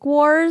Prank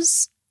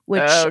Wars,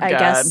 which I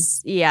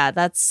guess,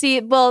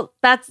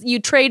 that's you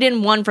trade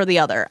in one for the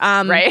other.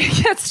 Right.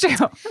 That's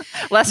true.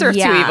 Lesser of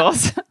two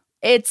evils.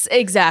 It's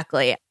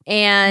exactly.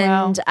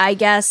 And I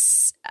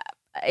guess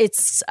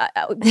it's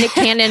Nick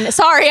Cannon.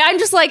 Sorry, I'm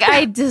just like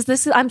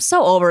I'm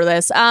so over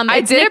this.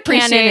 I did Nick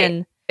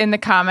appreciate in the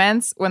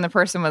comments when the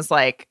person was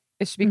like,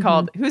 "It should be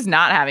called Who's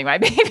Not Having My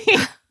Baby."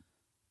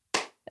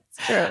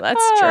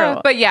 That's true.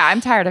 But yeah,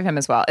 I'm tired of him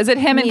as well. Is it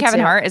him and Kevin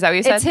Hart? Is that what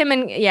you said? It's him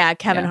and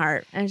Kevin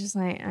Hart. And just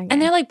like, okay.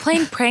 And they're like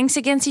playing pranks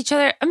against each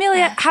other.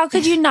 Amelia, how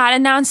could you not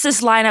announce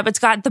this lineup? It's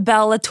got the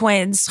Bella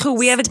twins, who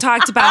we haven't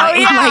talked about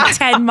in like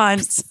 10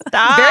 months.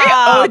 Very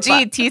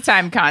OG tea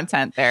time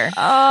content there.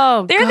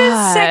 Oh, they're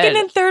the second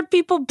and third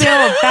people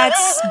billed.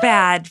 That's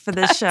bad for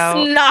this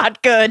show.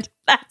 Not good.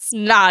 That's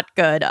not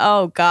good.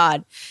 Oh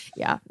God.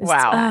 Yeah.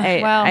 Wow.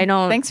 I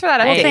don't. Thanks for that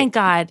update. Well, thank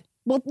God.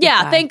 Well,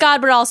 yeah. Thank God,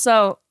 but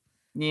also.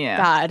 Yeah.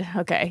 God.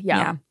 Okay.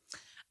 Yeah.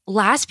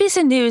 Last piece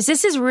of news.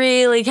 This is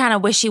really kind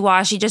of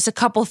wishy-washy. Just a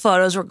couple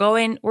photos.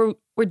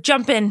 We're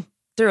jumping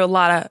through a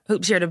lot of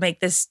hoops here to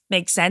make this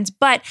make sense.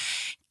 But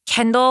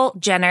Kendall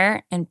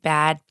Jenner and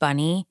Bad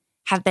Bunny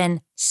have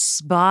been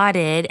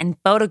spotted and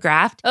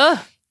photographed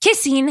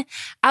kissing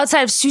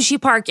outside of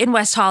Sushi Park in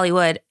West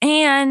Hollywood.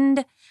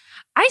 And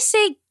I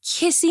say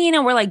kissing,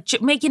 and we're like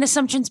making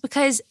assumptions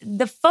because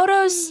the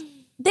photos.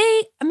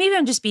 Maybe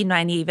I'm just being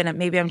naive and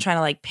maybe I'm trying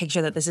to like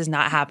picture that this is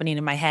not happening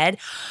in my head.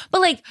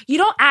 But like you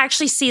don't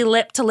actually see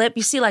lip to lip.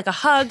 You see like a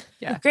hug.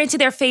 Yeah.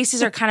 Granted, their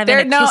faces are kind of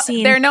in a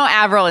kissing. They're no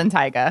Avril and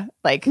Tyga.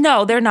 Like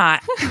no, they're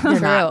not. They're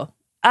True.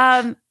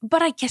 not.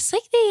 But I guess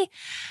like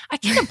I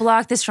kind of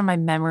blocked this from my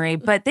memory,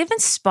 but they've been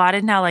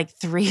spotted now like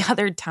 3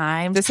 other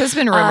times. This has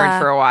been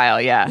rumored for a while.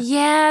 Yeah.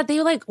 Yeah.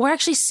 They were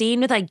actually seen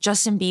with like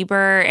Justin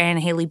Bieber and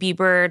Hailey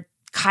Bieber.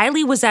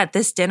 Kylie was at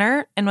this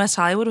dinner in West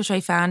Hollywood, which I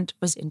found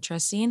was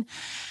interesting.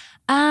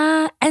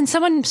 And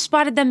someone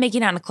spotted them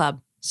making out in a club.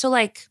 So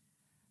like,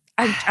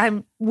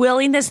 I'm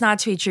willing this not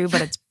to be true,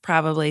 but it's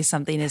probably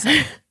something is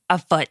like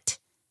afoot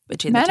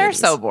between men the two. Men are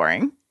so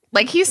boring.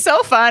 Like he's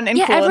so fun and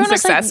cool and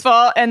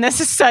successful, and this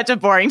is such a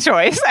boring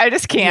choice. I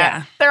just can't.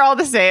 Yeah. They're all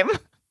the same.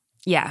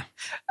 Yeah.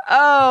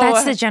 Oh,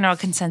 that's the general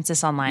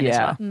consensus online as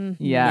well.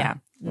 Mm-hmm. Yeah.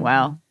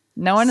 Well,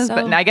 no one is,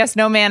 but I guess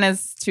no man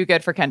is too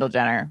good for Kendall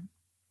Jenner.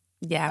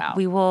 Yeah,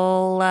 we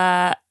will.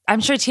 I'm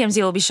sure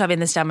TMZ will be shoving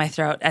this down my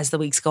throat as the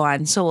weeks go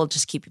on, so we'll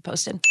just keep you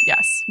posted.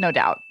 Yes, no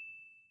doubt.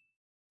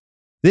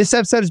 This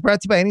episode is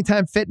brought to you by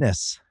Anytime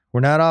Fitness. We're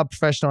not all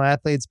professional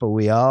athletes, but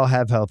we all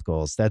have health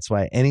goals. That's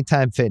why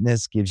Anytime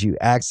Fitness gives you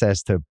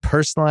access to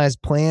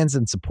personalized plans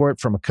and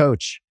support from a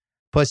coach.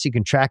 Plus, you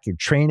can track your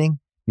training,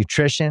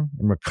 nutrition,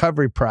 and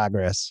recovery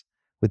progress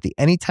with the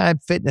Anytime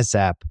Fitness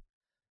app,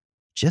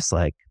 just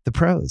like the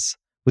pros.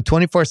 With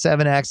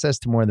 24/7 access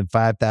to more than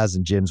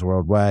 5,000 gyms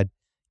worldwide,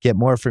 get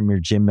more from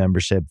your gym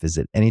membership.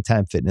 Visit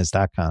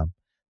anytimefitness.com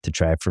to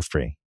try it for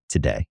free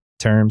today.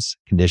 Terms,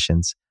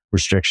 conditions,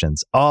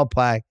 restrictions all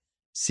apply.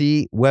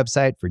 See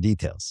website for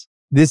details.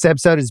 This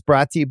episode is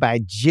brought to you by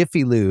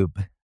Jiffy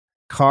Lube.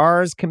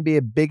 Cars can be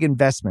a big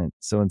investment,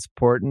 so it's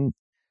important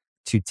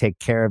to take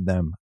care of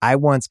them. I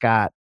once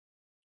got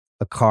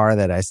a car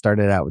that I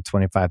started out with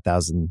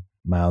 25,000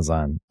 miles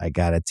on. I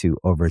got it to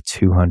over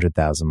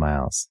 200,000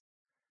 miles.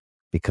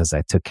 Because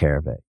I took care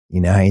of it.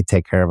 You know how you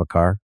take care of a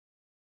car?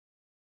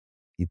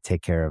 You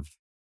take care of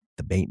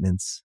the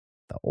maintenance,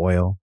 the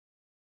oil,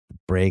 the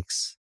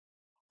brakes,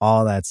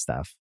 all that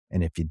stuff.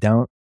 And if you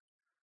don't,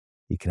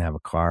 you can have a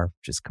car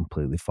just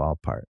completely fall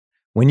apart.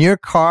 When your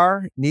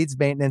car needs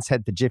maintenance,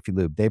 head to Jiffy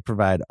Lube. They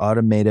provide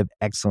automotive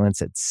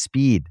excellence at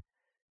speed.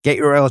 Get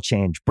your oil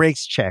change,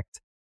 brakes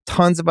checked,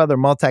 tons of other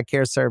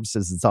multi-care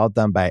services. It's all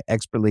done by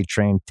expertly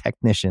trained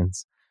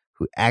technicians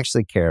who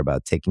actually care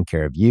about taking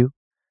care of you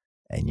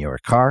and your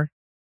car.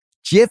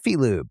 Jiffy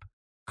Lube,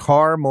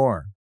 car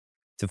more.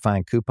 To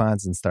find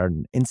coupons and start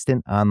an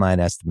instant online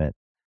estimate,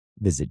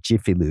 visit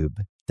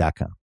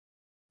jiffylube.com.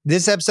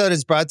 This episode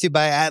is brought to you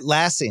by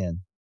Atlassian.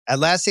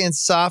 Atlassian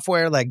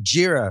software like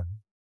Jira,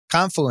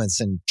 Confluence,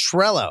 and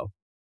Trello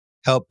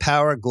help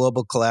power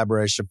global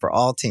collaboration for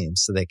all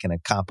teams so they can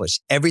accomplish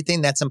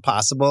everything that's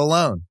impossible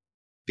alone.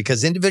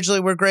 Because individually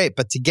we're great,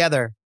 but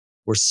together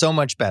we're so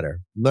much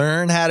better.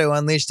 Learn how to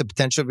unleash the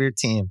potential of your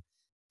team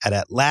at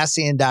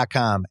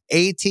Atlassian.com.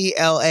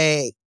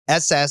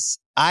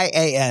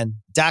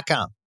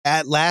 Atlassian.com.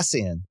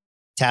 Atlassian.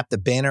 Tap the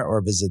banner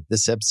or visit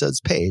this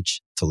episode's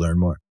page to learn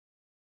more.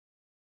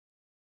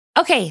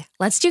 Okay,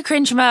 let's do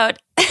cringe mode.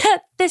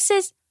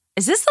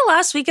 Is this the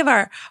last week of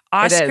our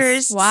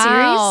Oscars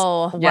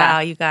Wow. series? Yeah. Wow,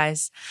 you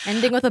guys.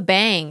 Ending with a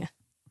bang.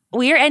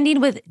 We are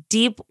ending with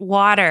Deep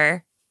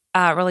Water,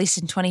 released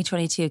in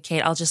 2022.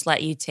 Kate, I'll just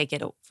let you take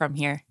it from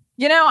here.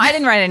 You know, I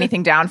didn't write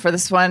anything down for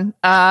this one.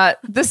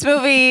 This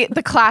movie,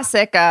 the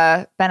classic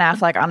Ben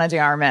Affleck, Ana de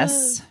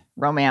Armas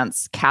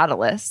romance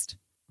Catalyst.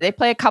 They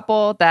play a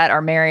couple that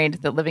are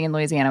married, that living in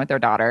Louisiana with their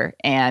daughter,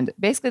 and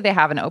basically they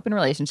have an open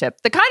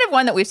relationship. The kind of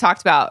one that we've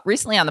talked about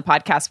recently on the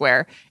podcast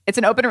where it's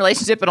an open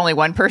relationship, but only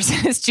one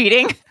person is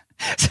cheating.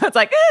 So it's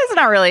like, it's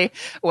not really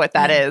what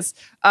that is.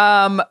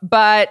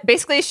 But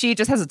basically she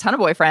just has a ton of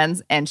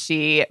boyfriends and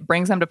she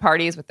brings them to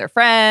parties with their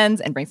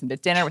friends and brings them to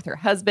dinner with her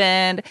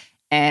husband.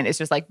 And it's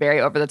just like very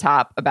over the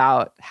top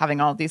about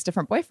having all of these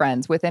different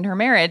boyfriends within her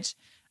marriage.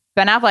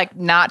 Ben Affleck,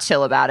 not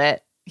chill about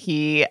it.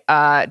 He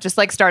just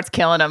like starts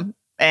killing them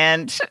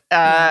and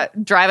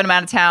driving them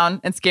out of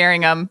town and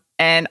scaring them.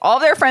 And all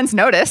of their friends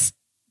notice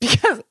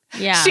because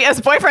she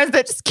has boyfriends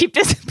that just keep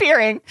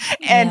disappearing.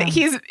 And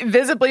he's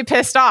visibly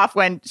pissed off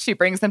when she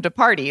brings them to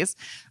parties.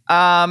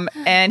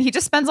 And he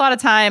just spends a lot of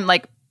time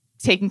like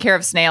taking care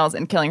of snails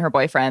and killing her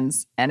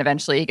boyfriends. And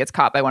eventually he gets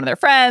caught by one of their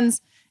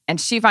friends. And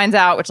she finds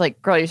out, which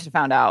like, girl, you should have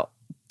found out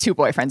 2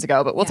 boyfriends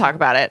ago, but we'll talk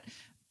about it.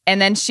 And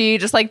then she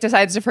just like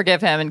decides to forgive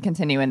him and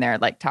continue in their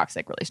like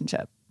toxic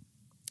relationship.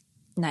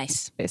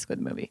 Nice. Basically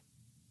the movie.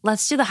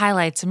 Let's do the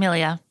highlights,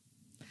 Amelia.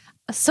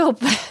 So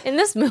in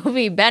this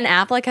movie, Ben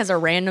Affleck has a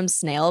random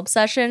snail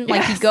obsession.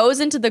 Like he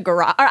goes into the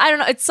garage, or I don't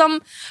know, it's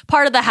some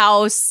part of the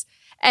house,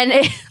 and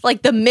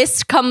like the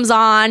mist comes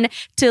on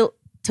to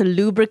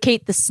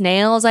lubricate the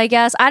snails, I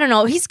guess. I don't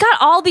know. He's got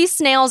all these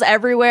snails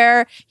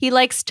everywhere. He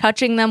likes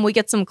touching them. We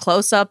get some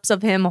close-ups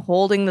of him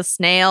holding the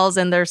snails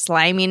and their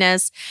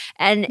sliminess.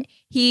 And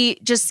he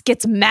just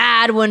gets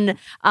mad when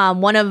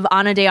one of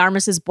Ana de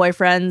Armas's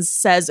boyfriends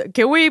says,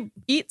 "Can we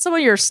eat some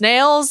of your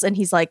snails?" And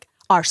he's like,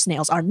 "Our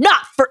snails are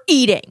not for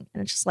eating."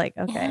 And it's just like,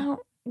 okay. You know,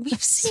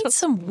 we've seen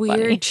some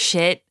weird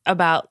shit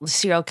about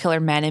serial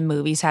killer men in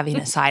movies having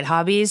aside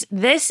hobbies.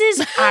 This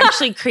is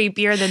actually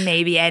creepier than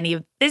maybe any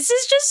of this.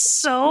 Is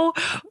just so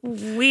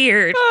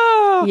weird.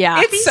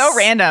 Yeah. It's so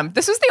random.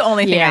 This was the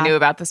only thing I knew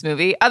about this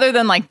movie other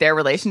than like their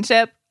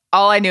relationship.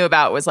 All I knew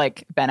about was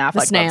like Ben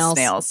Affleck loves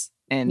snails.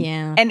 And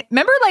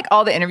remember like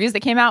all the interviews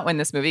that came out when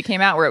this movie came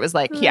out where it was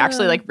like he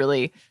actually like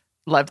really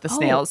loved the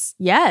snails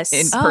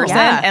in person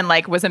and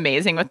like was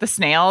amazing with the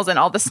snails, and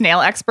all the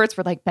snail experts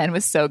were like, Ben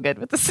was so good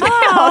with the snails.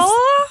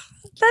 Oh,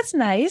 that's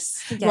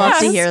nice. Love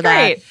to hear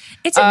that.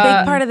 It's a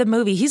big part of the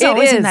movie. He's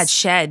always in that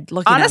shed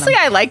looking Honestly,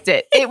 at them. I liked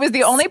it. It was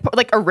the only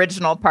like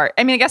original part.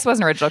 I mean, I guess it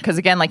wasn't original because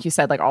again, like you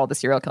said, like all the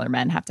serial killer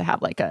men have to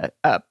have like a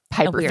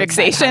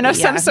hyperfixation of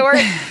some sort.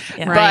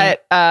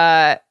 But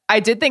I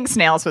did think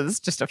snails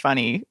was just a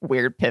funny,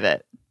 weird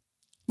pivot.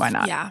 Why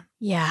not?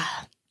 Yeah.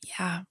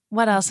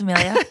 What else,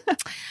 Amelia?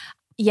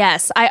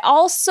 Yes. I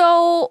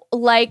also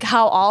like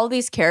how all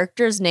these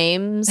characters'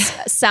 names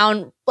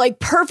sound like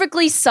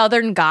perfectly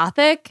Southern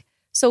Gothic.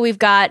 So we've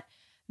got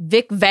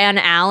Vic Van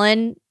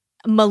Allen,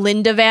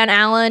 Melinda Van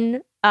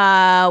Allen.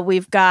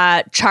 We've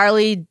got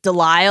Charlie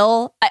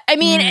Delisle. I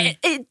mean,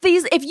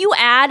 these. If you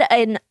add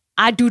an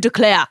 "I do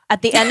declare"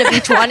 at the end of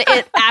each one,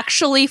 it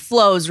actually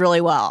flows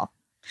really well.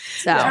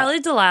 So Charlie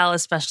Delisle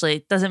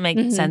especially doesn't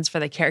make sense for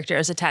the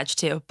characters attached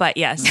to, but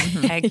yes,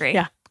 I agree.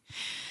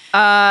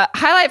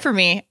 Highlight for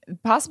me,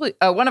 possibly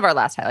one of our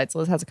last highlights.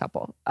 Liz has a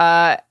couple.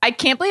 I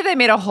can't believe they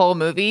made a whole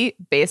movie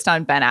based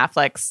on Ben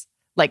Affleck's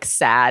like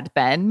sad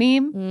Ben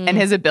meme and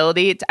his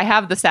ability to, I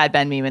have the sad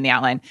Ben meme in the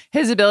outline.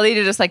 His ability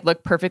to just like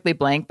look perfectly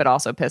blank but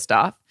also pissed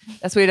off.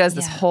 That's what he does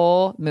this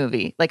whole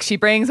movie. Like she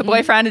brings a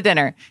boyfriend to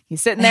dinner.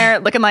 He's sitting there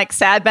looking like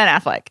sad Ben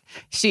Affleck.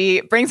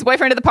 She brings a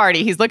boyfriend to the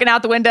party. He's looking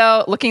out the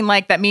window looking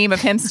like that meme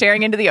of him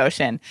staring into the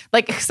ocean.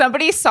 Like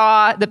somebody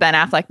saw the Ben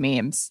Affleck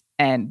memes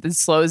and the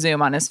slow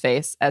zoom on his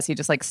face as he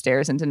just like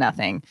stares into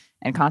nothing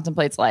and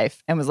contemplates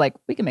life and was like,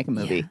 we can make a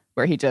movie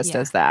where he just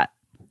does that.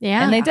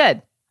 Yeah. And they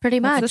did. Pretty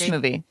much. That's this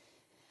movie.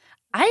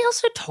 I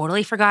also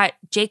totally forgot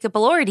Jacob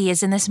Elordi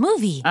is in this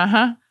movie.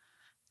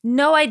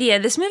 No idea.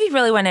 This movie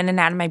really went in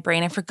and out of my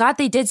brain. I forgot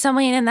they did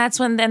something, and that's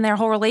when then their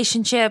whole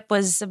relationship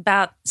was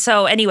about.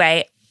 So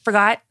anyway,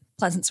 forgot.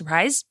 Pleasant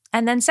surprise.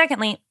 And then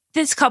secondly,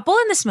 this couple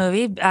in this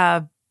movie,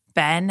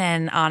 Ben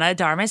and Ana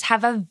de Armas,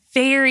 have a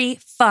very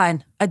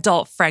fun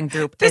adult friend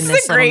group in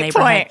this little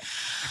neighborhood.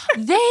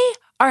 They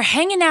are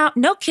hanging out,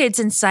 no kids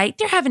in sight.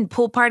 They're having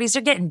pool parties.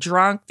 They're getting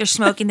drunk. They're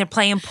smoking. They're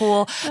playing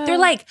pool. They're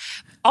like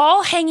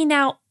all hanging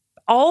out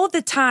all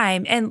the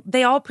time, and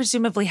they all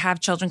presumably have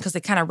children because they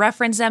kind of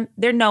reference them.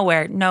 They're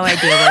nowhere, no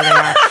idea where they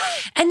are.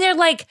 And they're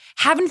like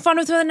having fun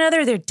with one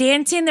another. They're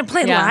dancing. They're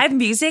playing live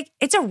music.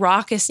 It's a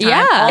raucous time.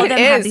 Yeah, all of them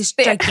have is. these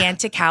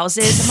gigantic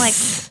houses. I'm like,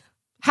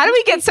 How do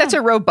we get such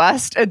a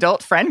robust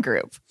adult friend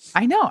group?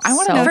 I know. I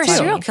want to know for a too.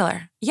 serial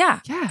killer. Yeah.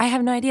 Yeah. I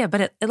have no idea,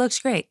 but it looks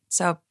great.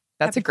 So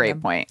That's a happy for great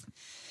them. point.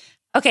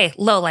 Okay,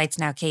 lowlights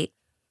now, Kate.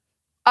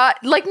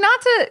 Like,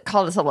 not to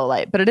call this a low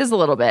light, but it is a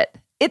little bit.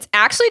 It's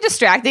actually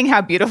distracting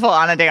how beautiful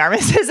Ana de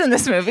Armas is in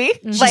this movie.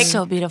 She's Like,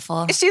 so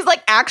beautiful. she's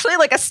like actually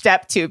like a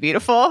step too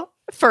beautiful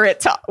for it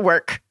to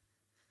work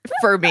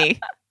for me,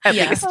 at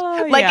least.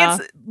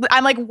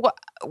 I'm like,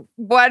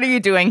 what are you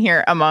doing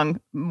here among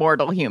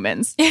mortal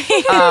humans?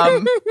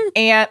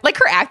 And like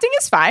her acting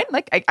is fine.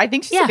 Like I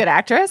think she's a good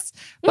actress,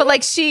 but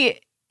like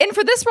and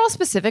for this role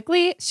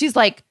specifically, she's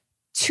like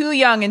too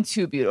young and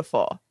too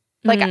beautiful.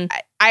 Like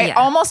I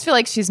almost feel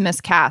like she's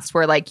miscast,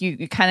 where like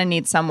you kind of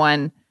need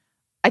someone,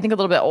 I think, a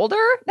little bit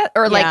older,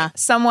 or like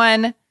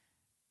someone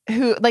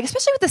who, like,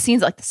 especially with the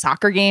scenes like the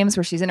soccer games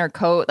where she's in her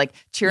coat, like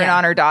cheering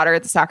on her daughter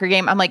at the soccer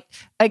game. I'm like,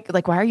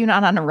 why are you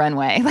not on a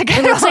runway? Like,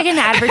 It looks like an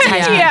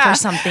advertisement for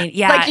something.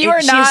 Yeah, like you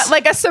are not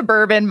like a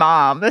suburban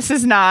mom. This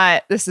is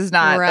not the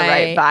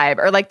right vibe.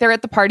 Or like they're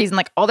at the parties and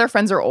like all their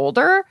friends are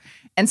older,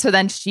 and so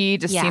then she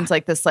just seems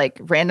like this like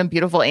random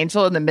beautiful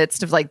angel in the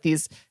midst of like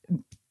these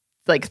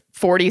like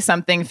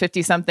 40-something,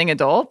 50-something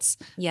adults.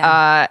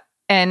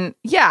 And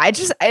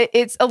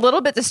it's a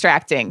little bit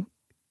distracting.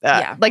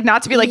 Like,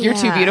 not to be like, you're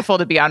too beautiful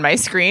to be on my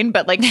screen,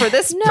 but like for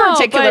this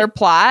particular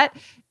plot,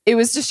 it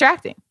was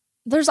distracting.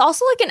 There's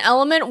also like an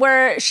element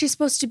where she's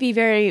supposed to be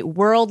very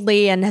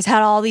worldly and has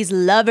had all these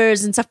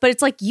lovers and stuff, but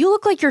it's like, you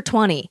look like you're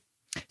 20.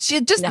 She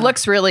just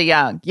looks really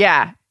young.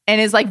 Yeah. And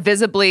is like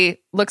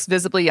looks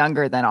visibly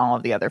younger than all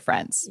of the other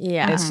friends.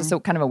 Yeah. And it's just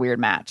kind of a weird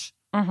match.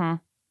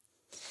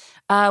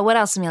 What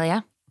else,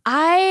 Amelia?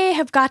 I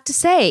have got to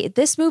say,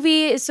 this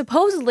movie is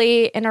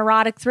supposedly an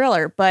erotic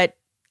thriller, but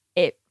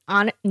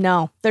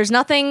no, there's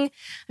nothing.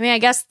 I mean, I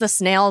guess the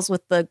snails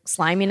with the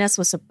sliminess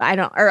was,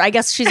 I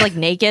guess she's like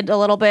naked a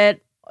little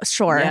bit.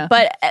 Sure. Yeah.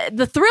 But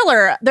the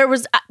thriller, there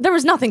was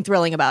nothing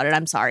thrilling about it.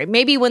 I'm sorry.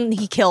 Maybe when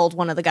he killed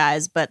one of the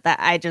guys, but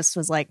that I just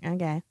was like,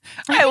 okay.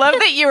 I love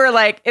that you were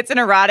like, it's an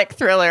erotic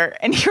thriller.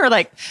 And you were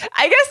like,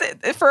 I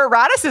guess for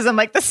eroticism,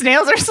 like the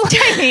snails are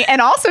slimy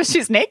and also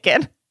she's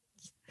naked.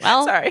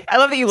 Well, sorry. I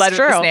love that you led with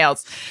the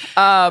snails.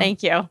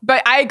 Thank you.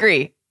 But I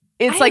agree.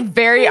 It's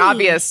very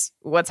obvious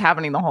what's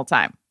happening the whole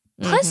time.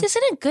 Plus,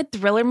 isn't it a good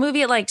thriller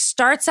movie? It like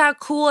starts out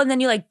cool and then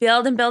you like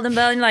build and build and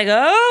build and you're like,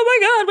 oh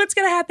my God, what's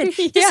going to happen?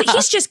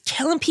 He's just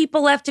killing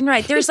people left and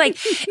right. There's like,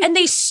 and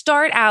they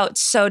start out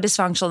so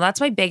dysfunctional. That's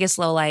my biggest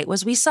low light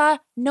was we saw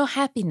no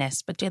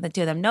happiness between the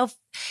two of them.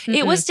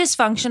 It was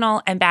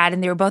dysfunctional and bad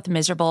and they were both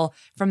miserable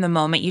from the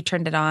moment you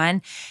turned it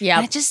on. Yeah.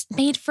 And it just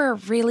made for a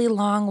really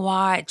long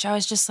watch. I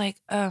was just like,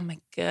 oh my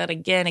God,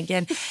 again.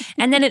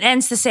 And then it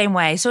ends the same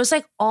way. So it's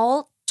like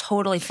all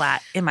totally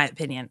flat in my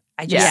opinion.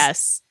 Yeah.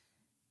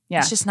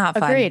 It's just not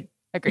fun.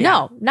 Agreed.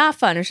 No, not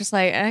fun. It's just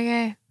like,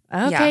 okay,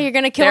 you're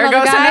going to kill there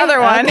another goes guy.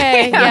 Another one.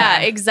 Okay. Yeah,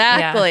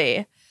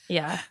 exactly.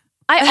 Yeah.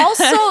 I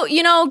also,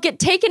 get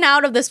taken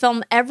out of this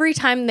film every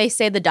time they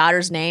say the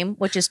daughter's name,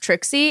 which is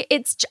Trixie.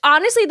 It's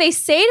honestly, they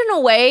say it in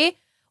a way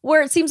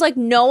where it seems like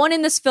no one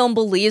in this film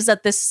believes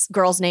that this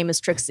girl's name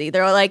is Trixie.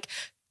 They're like,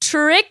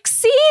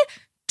 Trixie.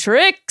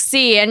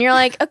 And you're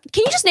like, can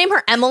you just name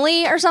her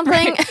Emily or something?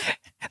 Right.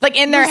 Like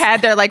in their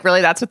head, they're like,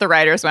 really, that's what the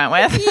writers went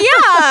with?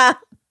 Yeah.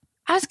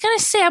 I was going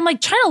to say, I'm like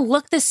trying to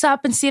look this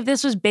up and see if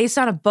this was based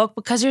on a book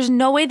because there's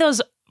no way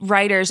those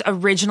writers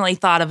originally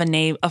thought of a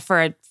name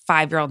for a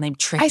 5-year-old named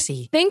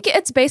Trixie. I think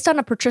it's based on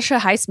a Patricia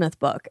Highsmith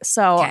book.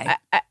 So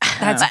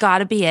that's got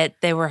to be it.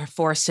 They were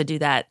forced to do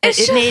that.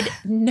 It made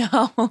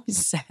no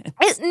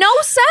sense. No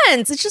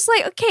sense. It's just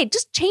like, okay,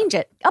 just change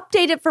it.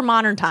 Update it for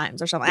modern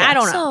times or something. I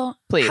don't know.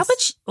 Please.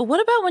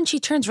 What about when she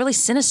turns really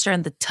sinister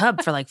in the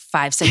tub for like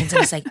 5 seconds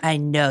and it's like, I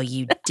know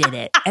you did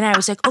it. And I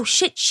was like, oh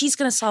shit, she's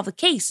going to solve the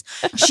case.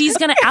 She's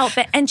going to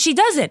outbid. And she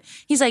doesn't.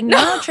 He's like,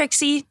 no,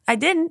 Trixie, I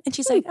didn't. And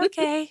she's like,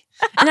 okay.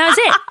 And that was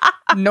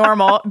it.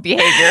 Normal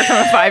behavior from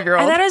a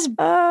 5-year-old. And that is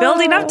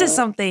building up to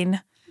something.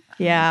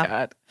 Yeah. Oh,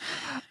 God.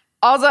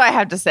 Also, I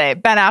have to say,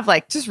 Ben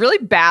Affleck just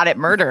really bad at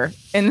murder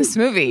in this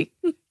movie.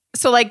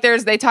 So like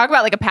they talk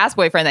about like a past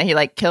boyfriend that he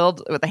like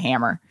killed with a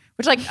hammer,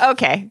 which like,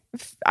 okay,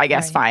 I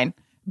guess fine.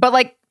 But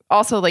like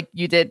also like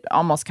you did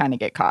almost kind of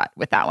get caught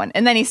with that one.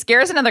 And then he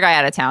scares another guy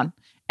out of town.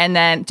 And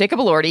then Jacob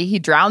Elordi, he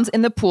drowns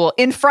in the pool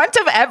in front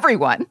of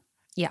everyone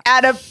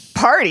at a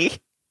party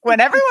when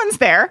everyone's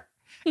there.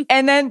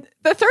 And then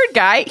the third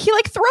guy, he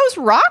like throws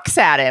rocks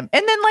at him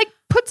and then like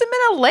puts him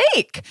in a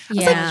lake. I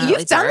was like,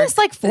 you've done this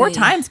like 4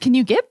 times. Can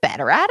you get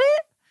better at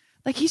it?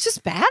 Like he's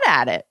just bad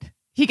at it.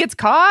 He gets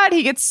caught.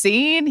 He gets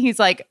seen. He's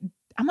like,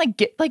 I'm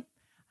like, I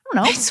don't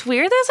don't know. It's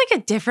weird. There's like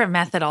a different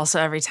method also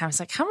every time. It's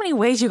like, how many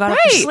ways you got up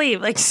to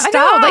sleep? Like, stop.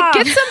 I know. Like,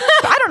 get some,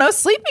 I don't know,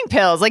 sleeping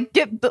pills. Like,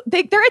 they're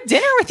at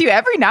dinner with you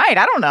every night.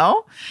 I don't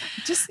know.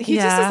 He just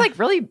is like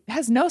really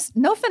has no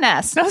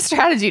finesse, no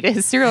strategy to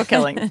his serial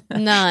killing.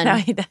 None. No,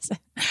 he doesn't.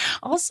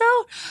 Also,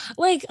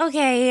 like,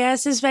 okay,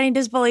 yes, suspending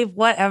disbelief,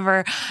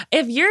 whatever.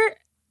 If you're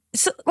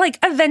like,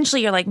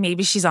 eventually you're like,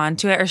 maybe she's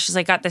onto it, or she's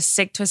like got this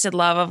sick, twisted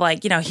love of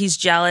like, he's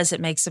jealous,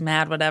 it makes him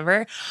mad,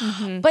 whatever.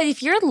 Mm-hmm. But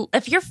if you're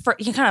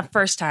kind of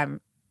first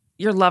time,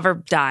 your lover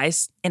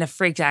dies in a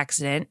freak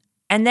accident,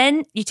 and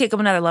then you take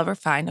up another lover,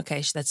 fine,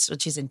 okay, that's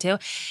what she's into,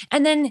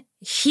 and then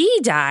he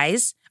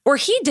dies or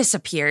he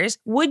disappears,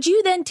 would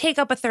you then take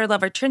up a third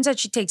lover? Turns out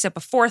she takes up a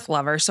fourth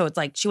lover, so it's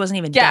like she wasn't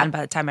even done by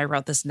the time I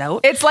wrote this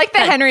note. It's like the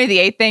Henry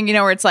VIII thing,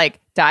 where it's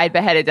like died,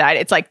 beheaded, died.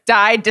 It's like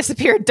died,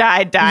 disappeared,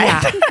 died.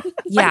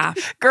 Yeah.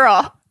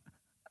 Girl.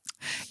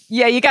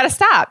 Yeah, you got to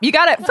stop. You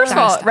got to, first of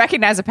all,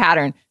 recognize a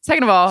pattern.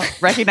 Second of all,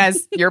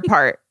 recognize your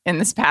part in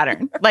this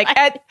pattern. Like,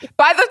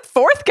 by the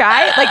fourth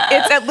guy, like,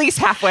 it's at least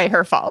halfway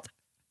her fault.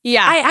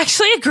 Yeah. I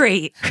actually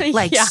agree.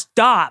 Like,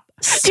 stop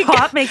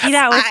making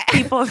out with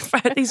people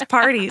at these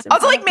parties.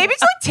 Also, like, maybe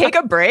just like take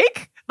a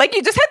break. Like,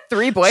 you just had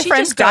 3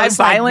 boyfriends die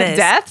violent like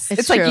deaths.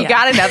 It's like you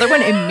got another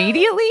one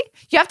immediately.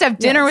 You have to have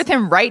dinner with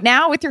him right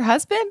now with your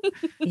husband.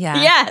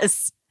 Yeah.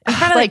 Yes. In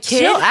front of like,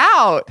 chill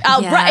out.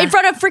 Right in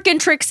front of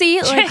freaking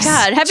Trixie. Like,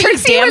 God, haven't you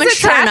Trixie damaged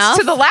was her attached enough?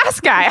 to the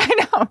last guy.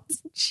 I know.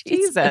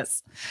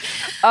 Jesus.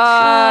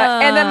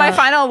 And then my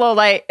final low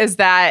light is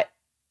that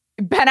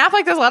Ben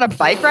Affleck does a lot of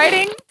bike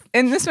riding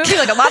in this movie,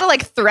 like a lot of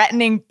like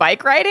threatening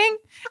bike riding.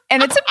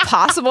 And it's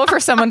impossible for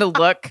someone to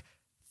look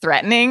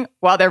threatening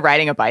while they're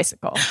riding a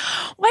bicycle.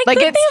 Why couldn't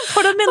they have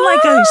put him in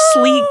like a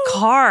sleek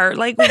car?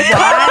 Like,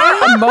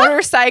 why? A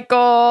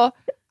motorcycle.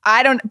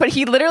 But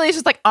he literally is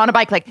just like on a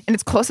bike, like, and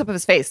it's close up of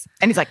his face.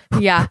 And he's like,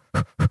 yeah.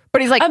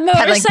 But he's like, a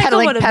motorcycle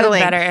would have been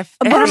better if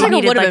a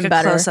motorcycle would have been a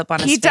better. close up on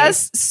his face. He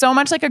does so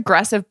much like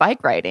aggressive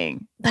bike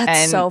riding.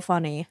 That's so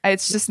funny.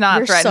 It's just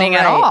not threatening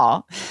at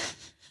all.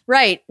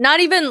 Right.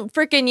 Not even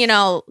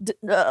freaking,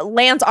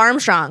 Lance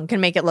Armstrong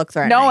can make it look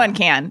threatening. No one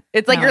can.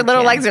 It's like your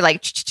little legs are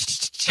like.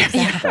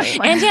 Exactly.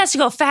 And he has to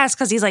go fast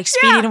because he's like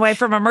speeding away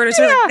from a murder.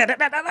 So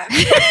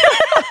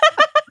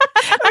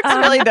That's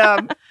really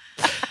dumb.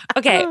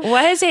 Okay.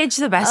 What has aged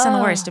the best and the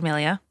worst,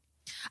 Amelia?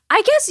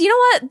 I guess, you know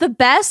what? The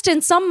best,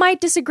 and some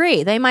might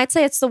disagree. They might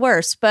say it's the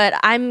worst, but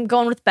I'm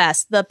going with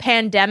best. The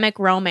pandemic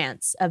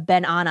romance of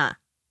Ben Anna.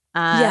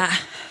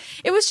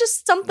 It was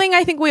just something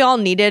I think we all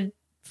needed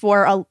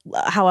for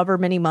however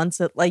many months,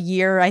 a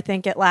year, I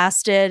think it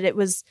lasted. It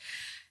was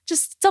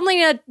just something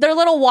that their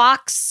little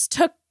walks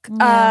took,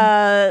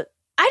 I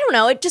don't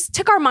know, it just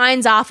took our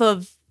minds off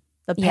of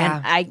the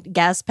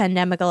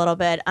pandemic a little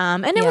bit.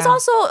 And it was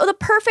also the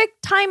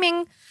perfect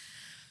timing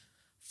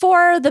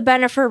for the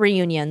Bennifer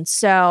reunion.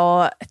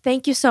 So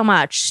thank you so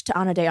much to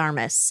Ana de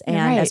Armas.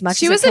 And as much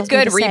she as was a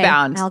good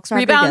rebound.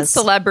 Rebound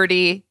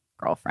celebrity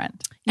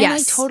girlfriend. And I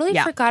totally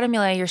forgot,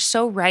 Amelia, you're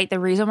so right. The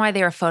reason why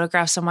they were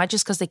photographed so much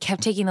is because they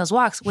kept taking those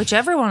walks, which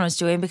everyone was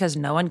doing because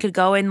no one could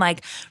go in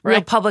like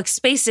real public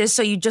spaces.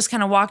 So you just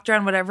kind of walked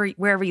around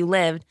wherever you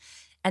lived.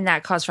 And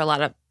that caused for a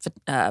lot of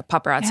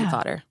paparazzi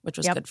fodder, which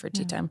was good for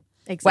tea time.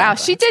 Exactly. Wow,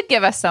 she did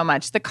give us so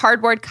much. The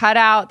cardboard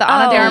cutout, the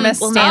Ana de Armas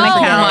stand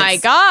accounts. Oh my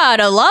God,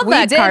 I love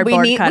that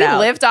cardboard cutout.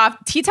 We lived off,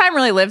 Tea Time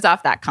really lived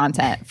off that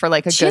content for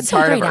like a good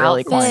part of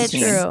early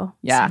quarantine. True.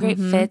 Yeah. Great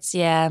fits,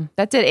 yeah.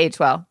 That did age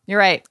well. You're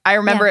right. I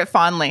remember it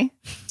fondly.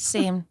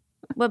 Same.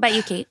 What about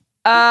you, Kate?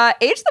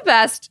 Age the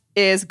best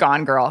is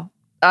Gone Girl.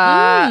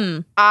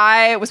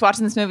 I was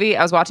watching this movie.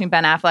 I was watching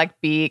Ben Affleck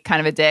be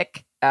kind of a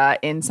dick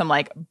in some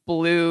like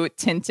blue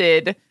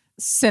tinted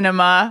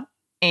cinema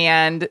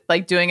and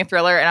like doing a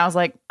thriller. And I was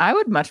like, I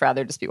would much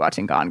rather just be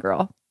watching Gone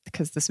Girl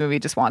because this movie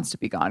just wants to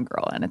be Gone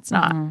Girl and it's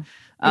not.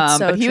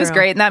 But he was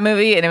great in that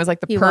movie. And it was like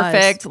the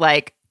perfect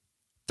like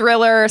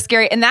thriller,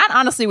 scary. And that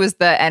honestly was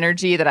the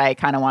energy that I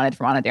kind of wanted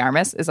from Ana de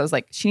Armas is I was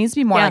like, she needs to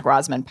be more like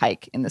Rosamund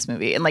Pike in this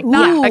movie and like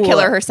not a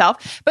killer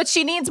herself, but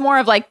she needs more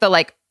of like the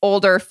like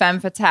older femme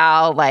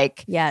fatale,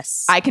 like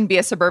I can be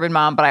a suburban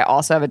mom, but I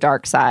also have a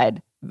dark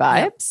side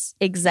vibes.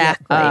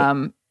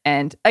 Exactly.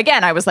 And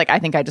again, I was like, I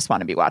think I just want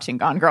to be watching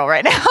Gone Girl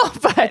right now.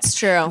 But it's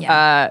true.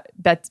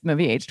 That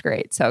movie aged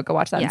great. So go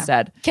watch that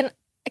instead. Can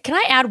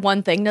I add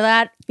one thing to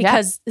that?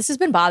 Because this has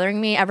been bothering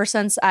me ever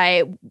since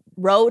I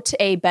wrote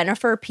a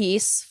Bennifer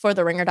piece for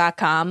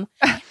theringer.com.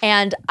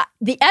 And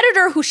the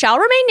editor, who shall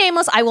remain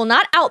nameless, I will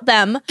not out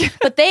them,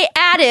 but they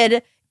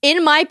added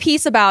in my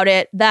piece about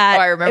it that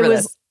I remember it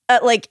was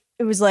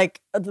it was like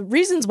the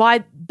reasons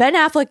why Ben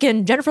Affleck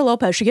and Jennifer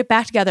Lopez should get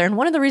back together. And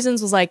one of the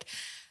reasons was like,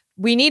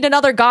 we need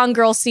another Gone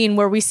Girl scene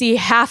where we see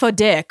half a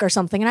dick or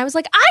something. And I was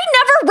like, I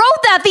never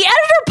wrote that. The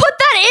editor put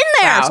that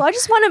in there. Wow. So I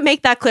just want to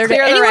make that clear to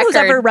anyone who's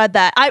ever read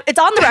that. It's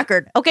on the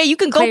record. Okay, you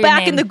can go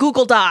back in the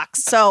Google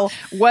Docs. So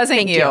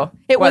wasn't you.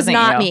 It was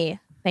not me.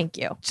 Thank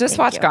you. Just Thank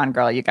watch you. Gone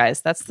Girl, you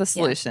guys. That's the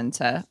solution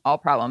to all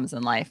problems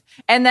in life.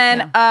 And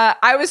then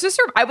I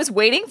was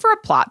waiting for a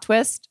plot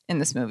twist in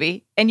this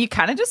movie, and you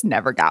kind of just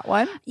never got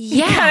one.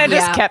 You kind of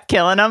just kept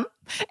killing him,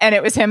 and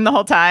it was him the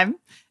whole time.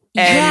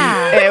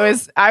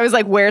 And I was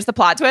like, where's the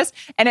plot twist?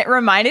 And it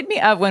reminded me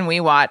of when we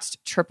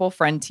watched Triple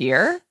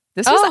Frontier.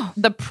 This was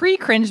the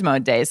pre-cringe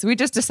mode days. So we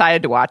just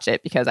decided to watch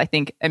it because I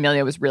think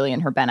Amelia was really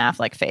in her Ben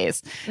Affleck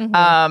phase.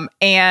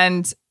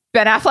 And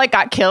Ben Affleck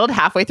got killed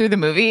halfway through the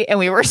movie, and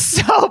we were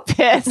so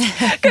pissed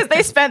because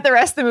they spent the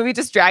rest of the movie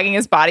just dragging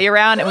his body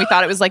around, and we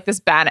thought it was like this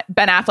Ben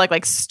Affleck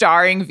like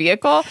starring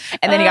vehicle,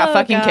 and then he got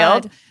fucking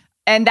killed.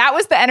 And that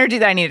was the energy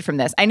that I needed from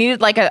this. I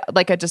needed like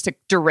a just a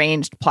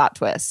deranged plot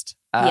twist.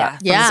 From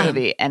this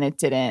movie, and it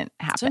didn't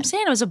happen. That's what I'm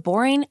saying. It was a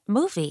boring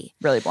movie.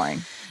 Really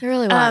boring. It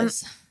really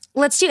was.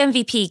 Let's do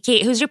MVP.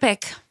 Kate, who's your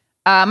pick?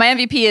 My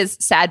MVP is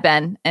Sad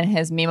Ben and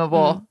his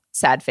memeable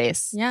sad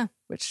face. Yeah,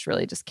 which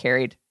really just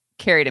carried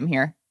him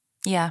here.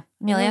 Yeah,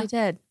 Amelia Amelia really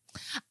did.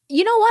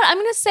 You know what? I'm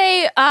going to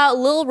say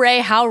Lil Ray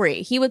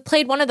Howery. He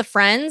played one of the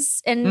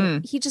friends,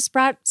 and he just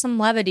brought some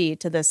levity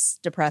to this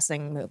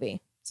depressing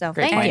movie. So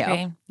Great thank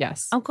point. you.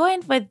 Yes. I'm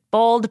going with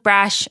bold,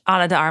 brash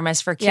Ana de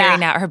Armas for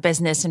carrying out her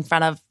business in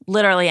front of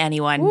literally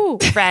anyone. Ooh.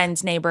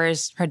 Friends,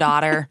 neighbors, her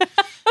daughter,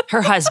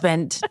 her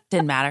husband.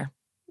 Didn't matter.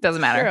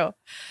 Doesn't matter. True.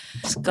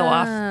 Just go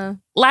off.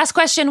 Last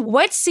question.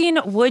 What scene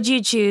would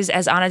you choose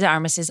as Ana de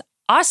Armas's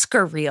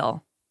Oscar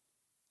reel?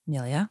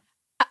 Amelia?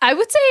 I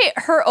would say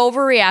her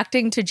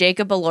overreacting to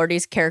Jacob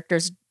Elordi's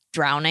character's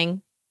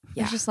drowning.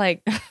 Yeah. It's just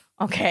like,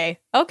 okay.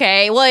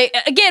 Well,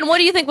 again, what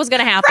do you think was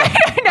going to happen?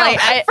 Right,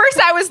 at first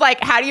I was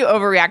like, how do you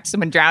overreact to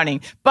someone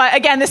drowning? But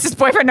again, this is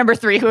boyfriend number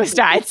 3 who has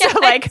died. So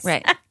like,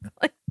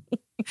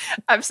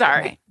 I'm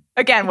sorry. Right.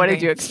 Again, what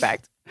did you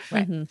expect?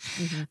 Right.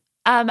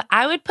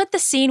 I would put the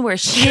scene where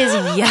she is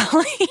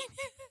yelling.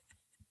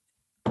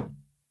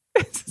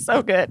 It's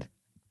so good.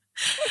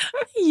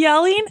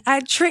 Yelling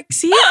at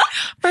Trixie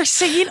for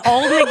singing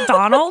Old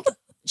MacDonald.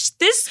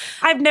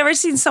 I've never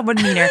seen someone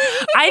meaner.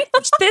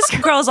 This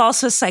girl's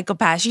also a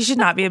psychopath. She should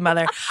not be a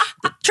mother.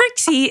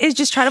 Trixie is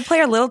just trying to play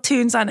her little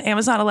tunes on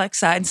Amazon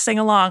Alexa and sing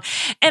along.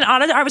 And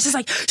Ana de Armas is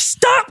like,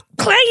 stop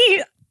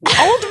playing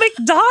Old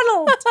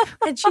MacDonald.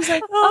 And she's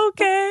like,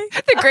 okay.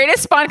 The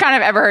greatest spawn con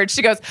I've ever heard.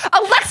 She goes,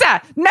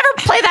 Alexa, never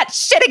play that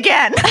shit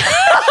again.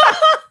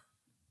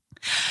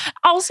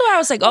 Also, I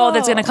was like,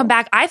 that's going to come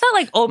back. I thought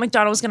like Old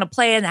MacDonald was going to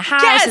play in the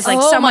house. Yes. It's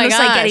like someone was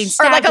like getting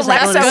stabbed. Or like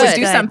Alexa would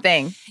do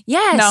something.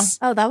 Yes.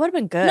 No. Oh, that would have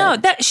been good. No,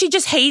 she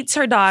just hates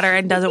her daughter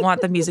and doesn't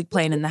want the music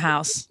playing in the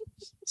house.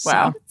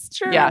 Wow. It's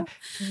true. Yeah.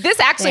 This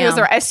actually was,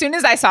 as soon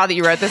as I saw that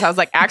you wrote this, I was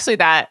like, actually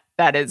that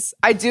is,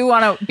 I do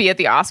want to be at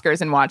the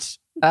Oscars and watch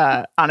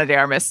Ana de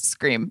Armas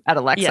scream at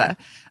Alexa.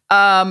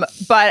 Yeah.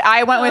 But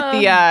I went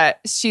with the,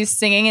 she's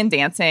singing and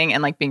dancing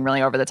and like being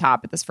really over the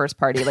top at this first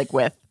party, like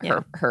with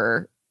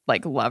her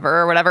like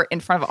lover or whatever in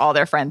front of all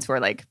their friends who are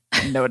like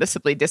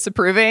noticeably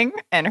disapproving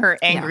and her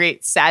angry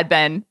sad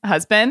Ben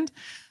husband.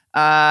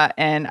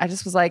 And I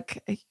just was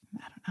like, I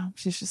don't know.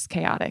 She's just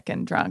chaotic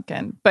and drunk.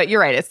 But you're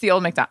right. It's the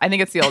Old MacDonald. I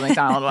think it's the Old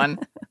MacDonald one.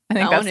 I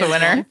think that's the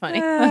winner.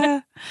 Really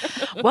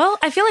funny. Well,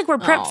 I feel like we're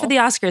prepped for the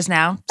Oscars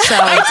now. So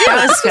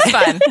this was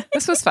fun.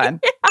 This was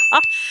fun.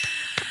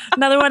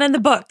 Another one in the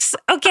books.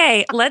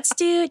 Okay, let's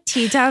do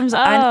Tea Time's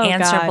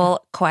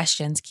unanswerable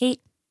questions.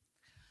 Kate?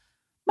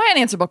 My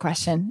unanswerable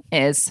question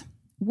is,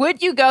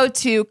 would you go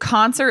to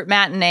concert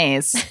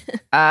matinees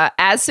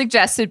as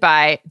suggested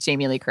by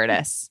Jamie Lee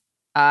Curtis?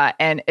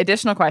 And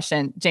additional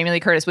question, Jamie Lee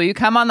Curtis, will you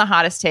come on the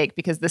Hottest Take?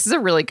 Because this is a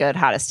really good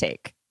Hottest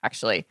Take,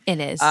 actually. It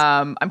is.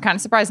 I'm kind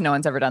of surprised no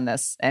one's ever done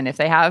this. And if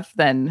they have,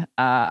 then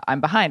I'm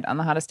behind on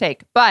the Hottest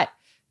Take. But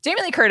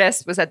Jamie Lee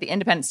Curtis was at the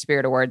Independent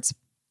Spirit Awards.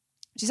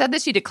 She said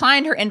that she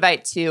declined her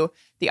invite to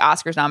the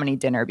Oscars nominee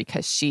dinner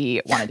because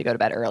she wanted to go to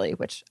bed early,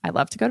 which I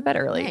love to go to bed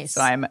early. Nice.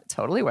 So I'm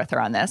totally with her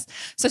on this.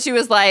 So she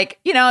was like,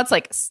 it's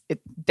like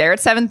there at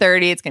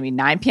 7:30. It's going to be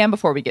 9 p.m.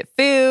 before we get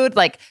food.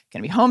 Like,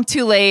 going to be home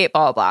too late,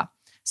 blah, blah, blah.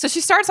 So she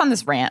starts on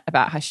this rant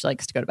about how she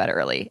likes to go to bed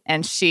early.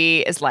 And she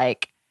is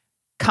like,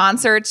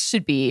 concerts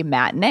should be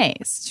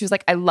matinees. She was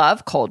like, I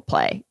love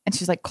Coldplay. And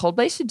she's like,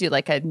 Coldplay should do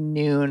like a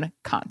noon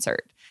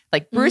concert.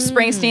 Like Bruce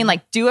Springsteen,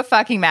 like do a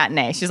fucking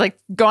matinee. She's like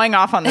going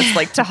off on this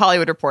like to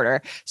Hollywood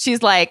Reporter.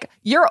 She's like,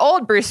 you're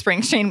old, Bruce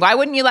Springsteen. Why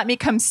wouldn't you let me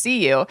come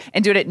see you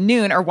and do it at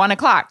noon or 1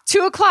 o'clock,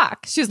 2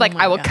 o'clock? She's like,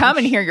 I will come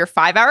and hear your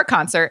 5-hour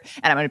concert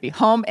and I'm going to be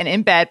home and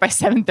in bed by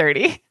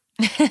 7:30,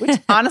 which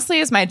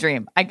honestly is my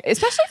dream.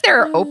 Especially if there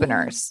are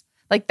openers.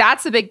 Like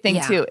that's the big thing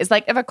too, is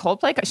like if a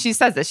Coldplay, she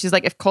says this, she's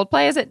like, if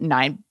Coldplay is at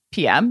 9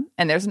 p.m.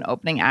 and there's an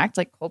opening act,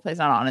 like Coldplay's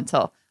not on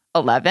until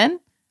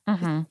 11.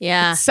 Mm-hmm.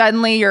 Yeah.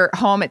 Suddenly you're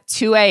home at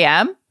 2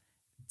 a.m.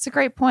 It's a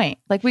great point.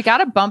 Like we got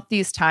to bump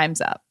these times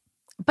up.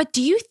 But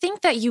do you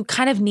think that you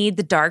kind of need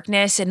the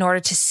darkness in order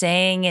to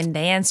sing and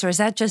dance, or is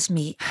that just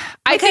me?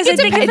 I think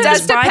it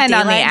does depend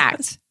on the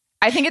act.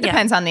 I think it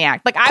depends on the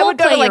act. Like I would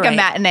go to like a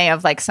matinee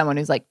of like someone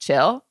who's like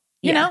chill,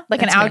 you know,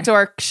 like an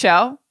outdoor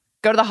show.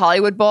 Go to the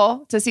Hollywood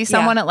Bowl to see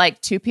someone at like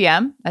 2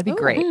 p.m. That'd be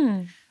great.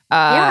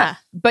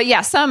 But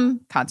yeah,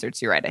 some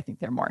concerts, you're right. I think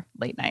they're more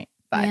late night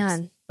vibes.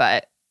 Man.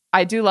 But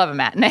I do love a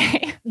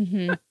matinee.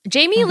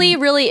 Jamie Lee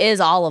really is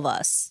all of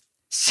us.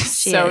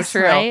 So is,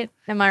 true. Right?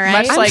 Am I right?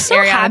 Much I'm like so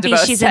Ariana happy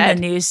DeBose she's said.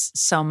 in the news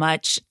so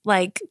much.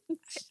 Like,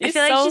 I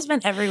feel like she's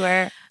been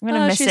everywhere. I'm going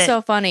to miss she's it.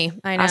 so funny.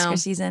 I know. Oscar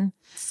season.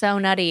 So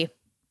nutty.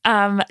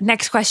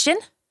 Next question.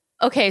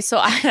 Okay, so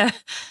I'm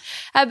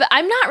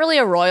not really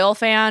a royal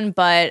fan,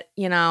 but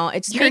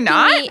it's You're making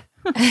not? me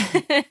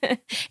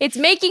it's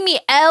making me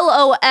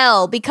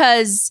LOL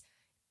because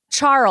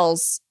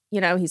Charles,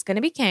 he's going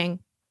to be king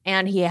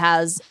and he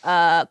has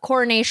a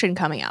coronation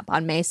coming up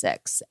on May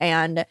 6th.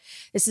 And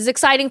this is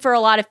exciting for a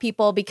lot of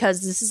people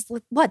because this is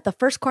the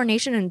first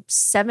coronation in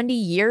 70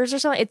 years or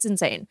something. It's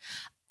insane.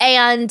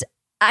 And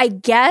I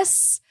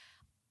guess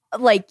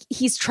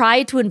he's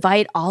tried to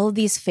invite all of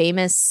these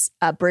famous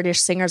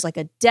British singers like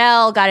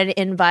Adele, got an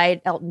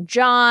invite, Elton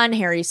John,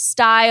 Harry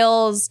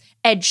Styles,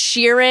 Ed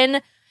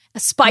Sheeran,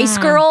 Spice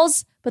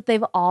Girls, but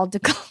they've all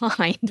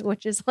declined,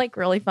 which is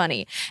really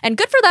funny. And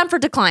good for them for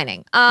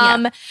declining.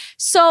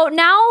 So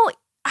now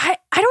I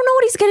don't know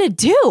what he's going to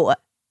do.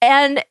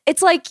 And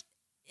it's I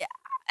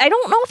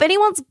don't know if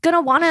anyone's going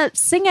to want to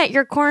sing at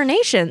your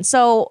coronation.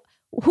 So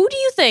who do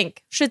you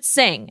think should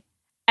sing?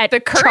 The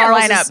current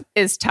lineup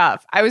is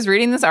tough. I was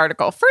reading this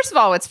article. First of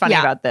all, what's funny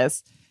about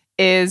this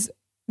is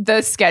the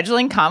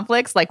scheduling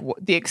conflicts,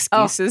 the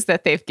excuses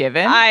that they've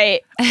given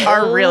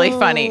are really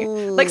funny.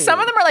 Some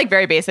of them are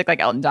very basic.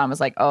 Elton John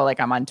was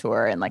I'm on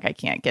tour and I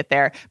can't get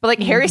there.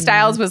 But Harry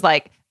Styles was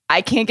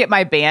I can't get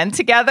my band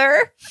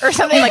together or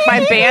something.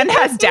 My band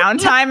has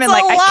downtime and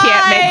I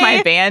can't make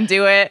my band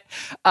do it.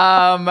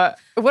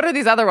 What are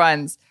these other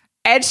ones?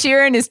 Ed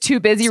Sheeran is too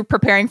busy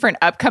preparing for an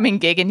upcoming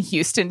gig in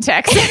Houston,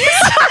 Texas.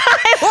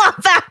 I love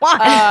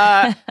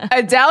that one.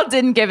 Adele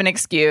didn't give an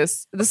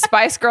excuse. The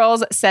Spice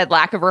Girls said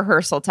lack of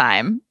rehearsal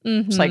time.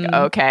 It's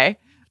okay.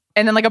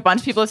 And then a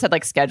bunch of people have said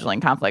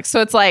scheduling conflicts. So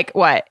it's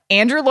what?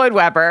 Andrew Lloyd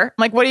Webber.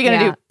 I'm what are you going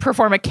to do?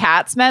 Perform a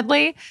Cats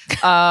medley?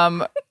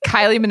 Kylie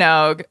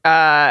Minogue,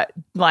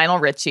 Lionel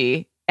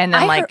Richie, and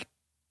then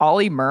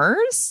Ollie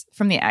Murs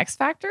from the X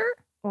Factor.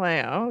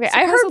 Wow. Okay.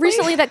 I heard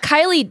recently that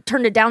Kylie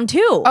turned it down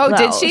too. Oh,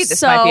 did she?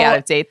 This might be out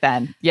of date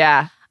then.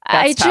 Yeah.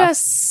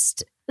 This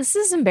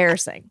is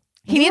embarrassing.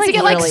 He needs to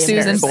get really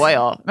Susan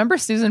Boyle. Remember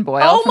Susan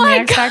Boyle Oh from my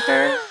the X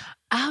Factor?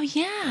 Oh,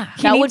 yeah.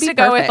 He needs to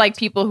go with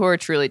people who are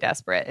truly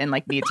desperate and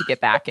need to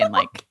get back in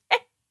I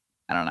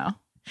don't know.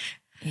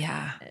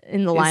 Yeah.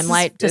 In the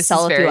limelight to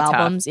sell a few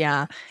albums.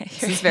 Yeah.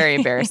 This is very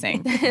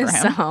embarrassing for him.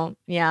 So,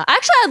 yeah.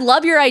 Actually, I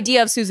love your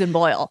idea of Susan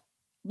Boyle.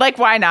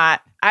 Why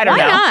not? I don't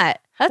know. Why not?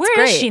 That's Where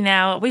great. is she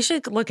now? We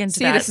should look into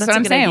that. This is what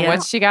I'm saying. Idea.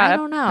 What's she got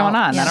going on?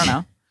 I don't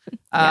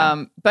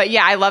know. But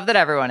yeah, I love that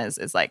everyone is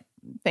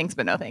thanks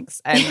but no thanks.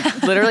 I'm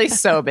literally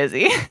so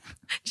busy.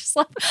 Just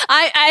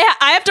I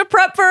have to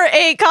prep for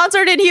a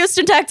concert in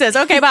Houston, Texas.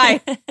 Okay,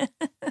 bye.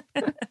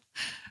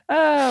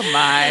 Oh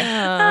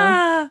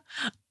my.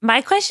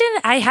 My question,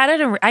 I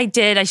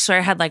swear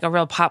I had a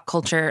real pop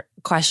culture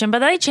question, but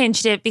then I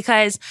changed it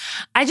because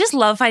I just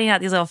love finding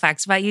out these little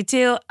facts about you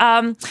two.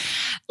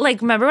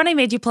 Remember when I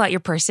made you pull out your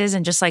purses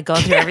and just go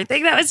through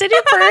everything that was in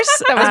your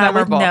purse? That was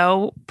memorable. With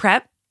no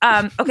prep.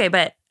 Okay,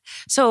 but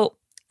so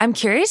I'm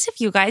curious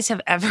if you guys have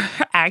ever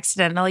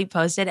accidentally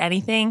posted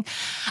anything.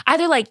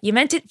 Either you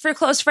meant it for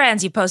close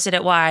friends, you posted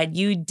it wide.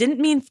 You didn't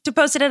mean to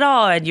post it at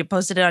all, and you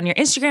posted it on your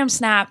Instagram,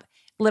 Snap,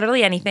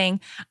 literally anything.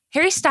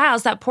 Harry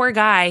Styles, that poor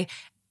guy,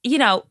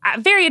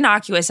 very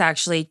innocuous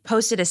actually,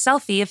 posted a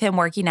selfie of him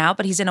working out,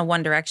 but he's in a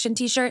One Direction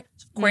t-shirt.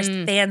 Of course,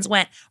 fans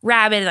went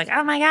rabid,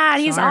 oh my God,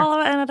 he's all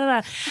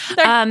They're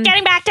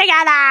getting back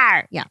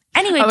together. Yeah.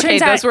 Anyway,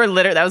 turns out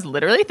that was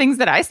literally things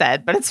that I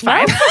said, but it's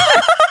fine.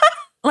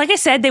 Like I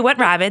said, they went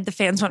rabid. The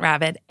fans went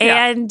rabid.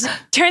 Yeah. And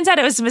turns out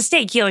it was a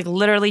mistake. He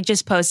literally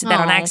just posted that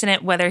on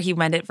accident, whether he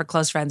meant it for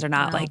close friends or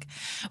not.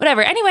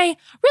 Whatever. Anyway,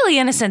 really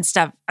innocent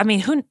stuff.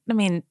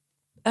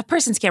 A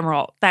person's camera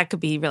roll, that could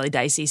be really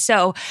dicey.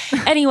 So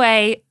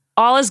anyway,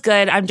 all is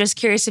good. I'm just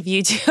curious if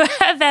you two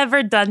have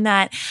ever done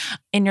that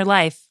in your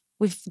life.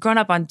 We've grown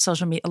up on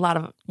social media a lot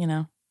of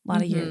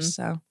years,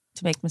 so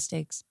to make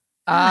mistakes.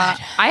 I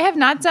have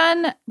not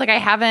done, I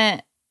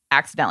haven't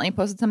accidentally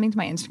posted something to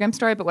my Instagram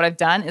story, but what I've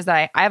done is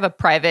that I have a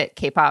private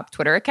K-pop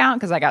Twitter account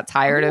because I got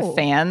tired of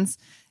fans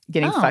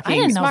getting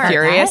fucking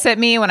furious at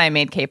me when I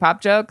made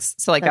K-pop jokes.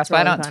 So that's why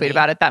I don't tweet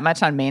about it that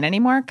much on Main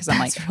anymore because I'm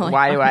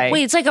why do I?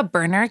 Wait, it's a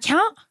burner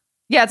account?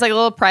 Yeah, it's a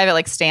little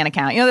private Stan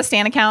account. You know the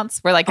Stan accounts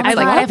where it's a picture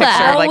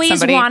of always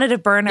somebody. Wanted a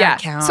burner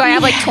account. So I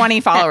have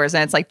 20 followers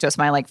and it's just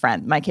my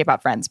my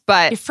K-pop friends.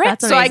 But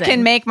so I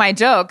can make my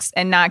jokes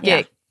and not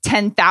get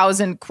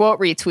 10,000 quote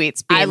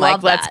retweets being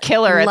let's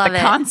kill her at the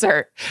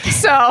concert.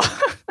 So,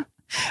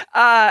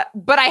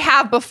 but I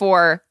have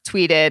before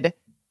tweeted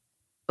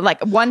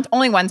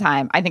only one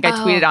time. I think I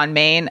tweeted on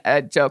Main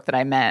a joke that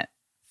I meant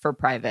for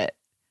private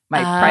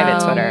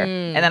Twitter.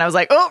 And then I was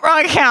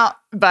wrong account.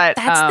 But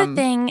that's the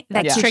thing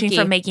that keeps me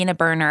from making a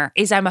burner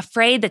is I'm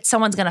afraid that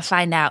someone's going to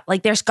find out.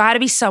 There's got to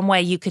be some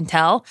way you can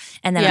tell.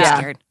 And then I'm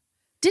scared.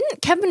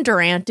 Didn't Kevin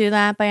Durant do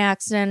that by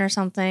accident or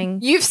something?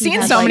 You've seen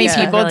has, so like, many a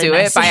people really do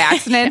nice- it by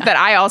accident that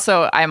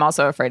I'm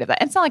also afraid of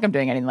that. It's not like I'm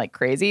doing anything like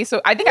crazy.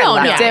 So I think I No,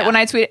 left no. it when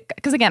I tweet,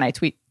 because again, I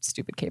tweet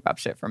stupid K-pop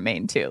shit from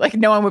Maine too. Like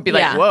no one would be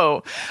like, Yeah.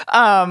 whoa.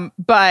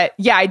 But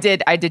yeah, I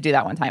did do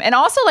that one time. And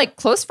also like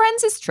close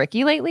friends is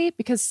tricky lately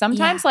because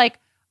sometimes like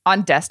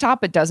on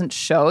desktop, it doesn't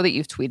show that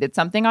you've tweeted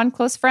something on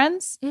close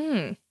friends.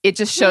 It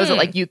just shows that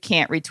like you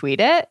can't retweet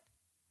it.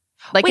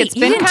 Like Wait, it's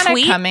you been didn't kind of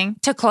tweet coming.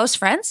 to close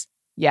friends?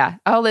 Yeah.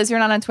 Oh, Liz, you're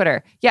not on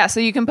Twitter. Yeah. So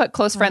you can put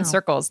close friend Wow.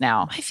 circles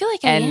now. I feel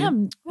like And- I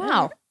am.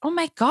 Wow. Oh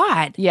my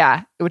God.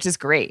 Yeah. Which is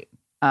great.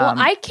 Well,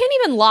 I can't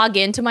even log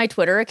into my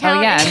Twitter account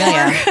Oh, yeah.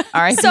 anymore. Amelia.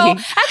 R.I.P. So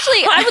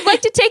actually, I would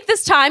like to take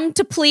this time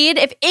to plead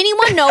if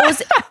anyone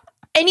knows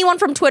anyone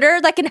from Twitter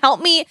that can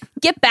help me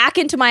get back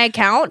into my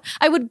account,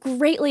 I would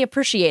greatly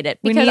appreciate it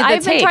We because need the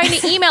I've been tape. trying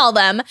to email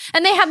them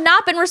and they have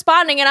not been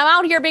responding. And I'm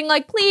out here being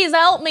like, please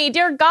help me,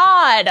 dear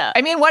God.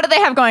 I mean, what do they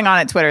have going on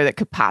at Twitter that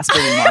could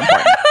possibly be more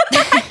important?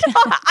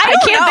 I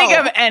don't can't think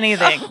know. of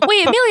anything.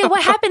 Wait, Amelia,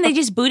 what happened? They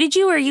just booted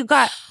you or you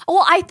got.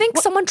 Well, I think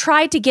someone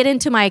tried to get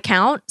into my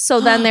account.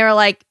 So then they were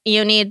like,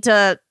 you need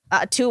to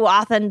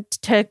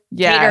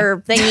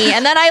authenticator thingy.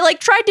 And then I like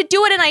tried to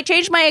do it and I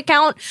changed my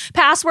account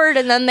password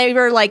and then they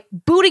were like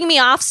booting me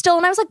off still.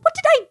 And I was like, what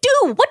did I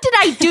do? What did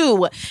I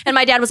do? And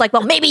my dad was like,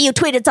 well, maybe you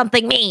tweeted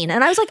something mean.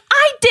 And I was like,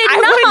 I did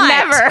not.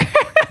 I would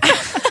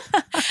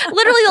never.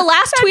 Literally the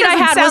last tweet I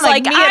doesn't had sound was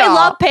like like, me at I all.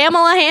 love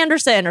Pamela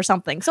Henderson or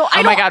something. So I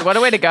Oh my God, what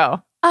a way to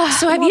go.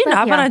 So have you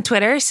not been on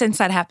Twitter since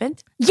that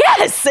happened?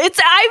 Yes,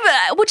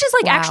 I've which is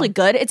like Wow. actually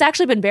good. It's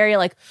actually been very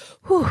like,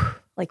 whew,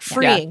 like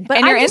freeing. Yeah. But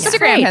and your I'm just Instagram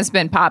afraid. has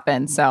been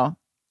popping. So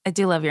I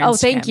do love your Instagram. Oh,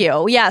 thank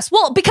you. Yes.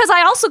 Well, because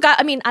I also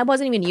I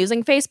wasn't even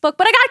using Facebook,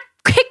 but I got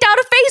kicked out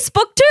of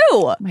Facebook too.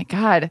 oh my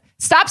God.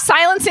 Stop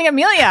silencing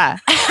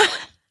Amelia. guess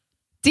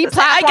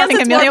Deplatforming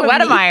it's Amelia more for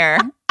me. Wedemeyer.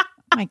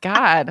 Oh my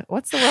God.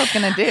 What's the world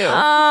going to do?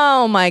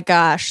 Oh my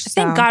gosh.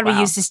 Thank God we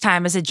wow. used this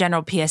time as a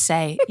general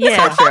PSA.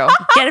 So true.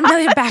 Get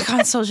Amelia back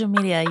on social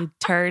media, you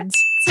turds.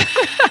 So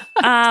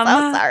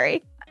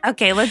sorry.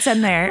 Okay, let's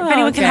end there. If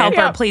anyone can Okay. help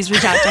her, Yeah. please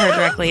reach out to her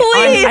directly.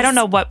 Please. On, I don't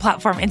know what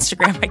platform,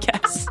 Instagram, I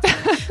guess.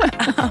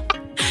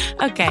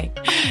 Okay.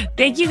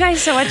 Thank you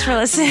guys so much for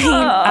listening.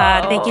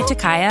 Thank you to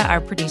Kaya,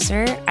 our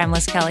producer. I'm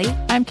Liz Kelly.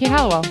 I'm Kate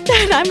Hallowell.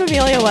 And I'm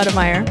Amelia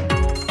Wedemeyer.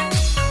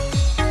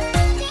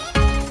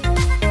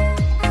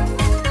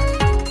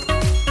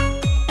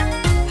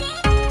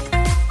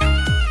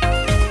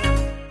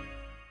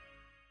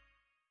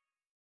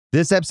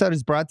 This episode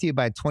is brought to you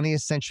by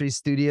 20th Century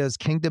Studios'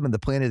 Kingdom of the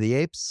Planet of the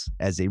Apes.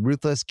 As a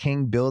ruthless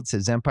king builds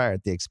his empire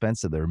at the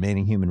expense of the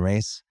remaining human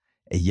race,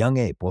 a young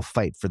ape will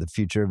fight for the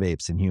future of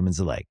apes and humans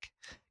alike.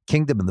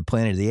 Kingdom of the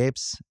Planet of the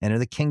Apes. Enter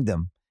the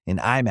kingdom in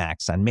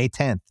IMAX on May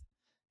 10th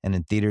and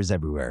in theaters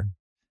everywhere.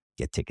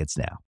 Get tickets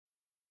now.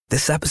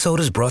 This episode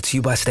is brought to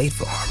you by State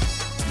Farm.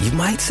 You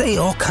might say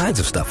all kinds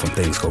of stuff when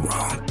things go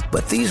wrong,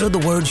 but these are the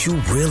words you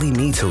really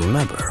need to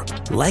remember.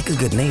 Like a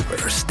good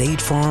neighbor,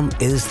 State Farm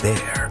is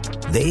there.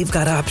 They've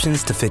got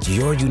options to fit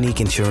your unique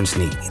insurance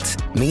needs,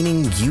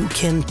 meaning you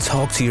can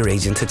talk to your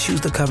agent to choose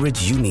the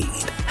coverage you need,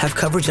 have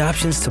coverage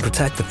options to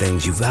protect the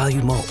things you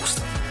value most,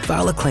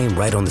 file a claim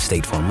right on the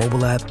State Farm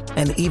mobile app,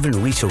 and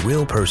even reach a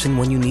real person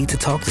when you need to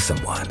talk to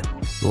someone.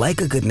 Like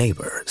a good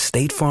neighbor,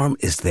 State Farm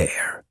is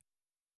there.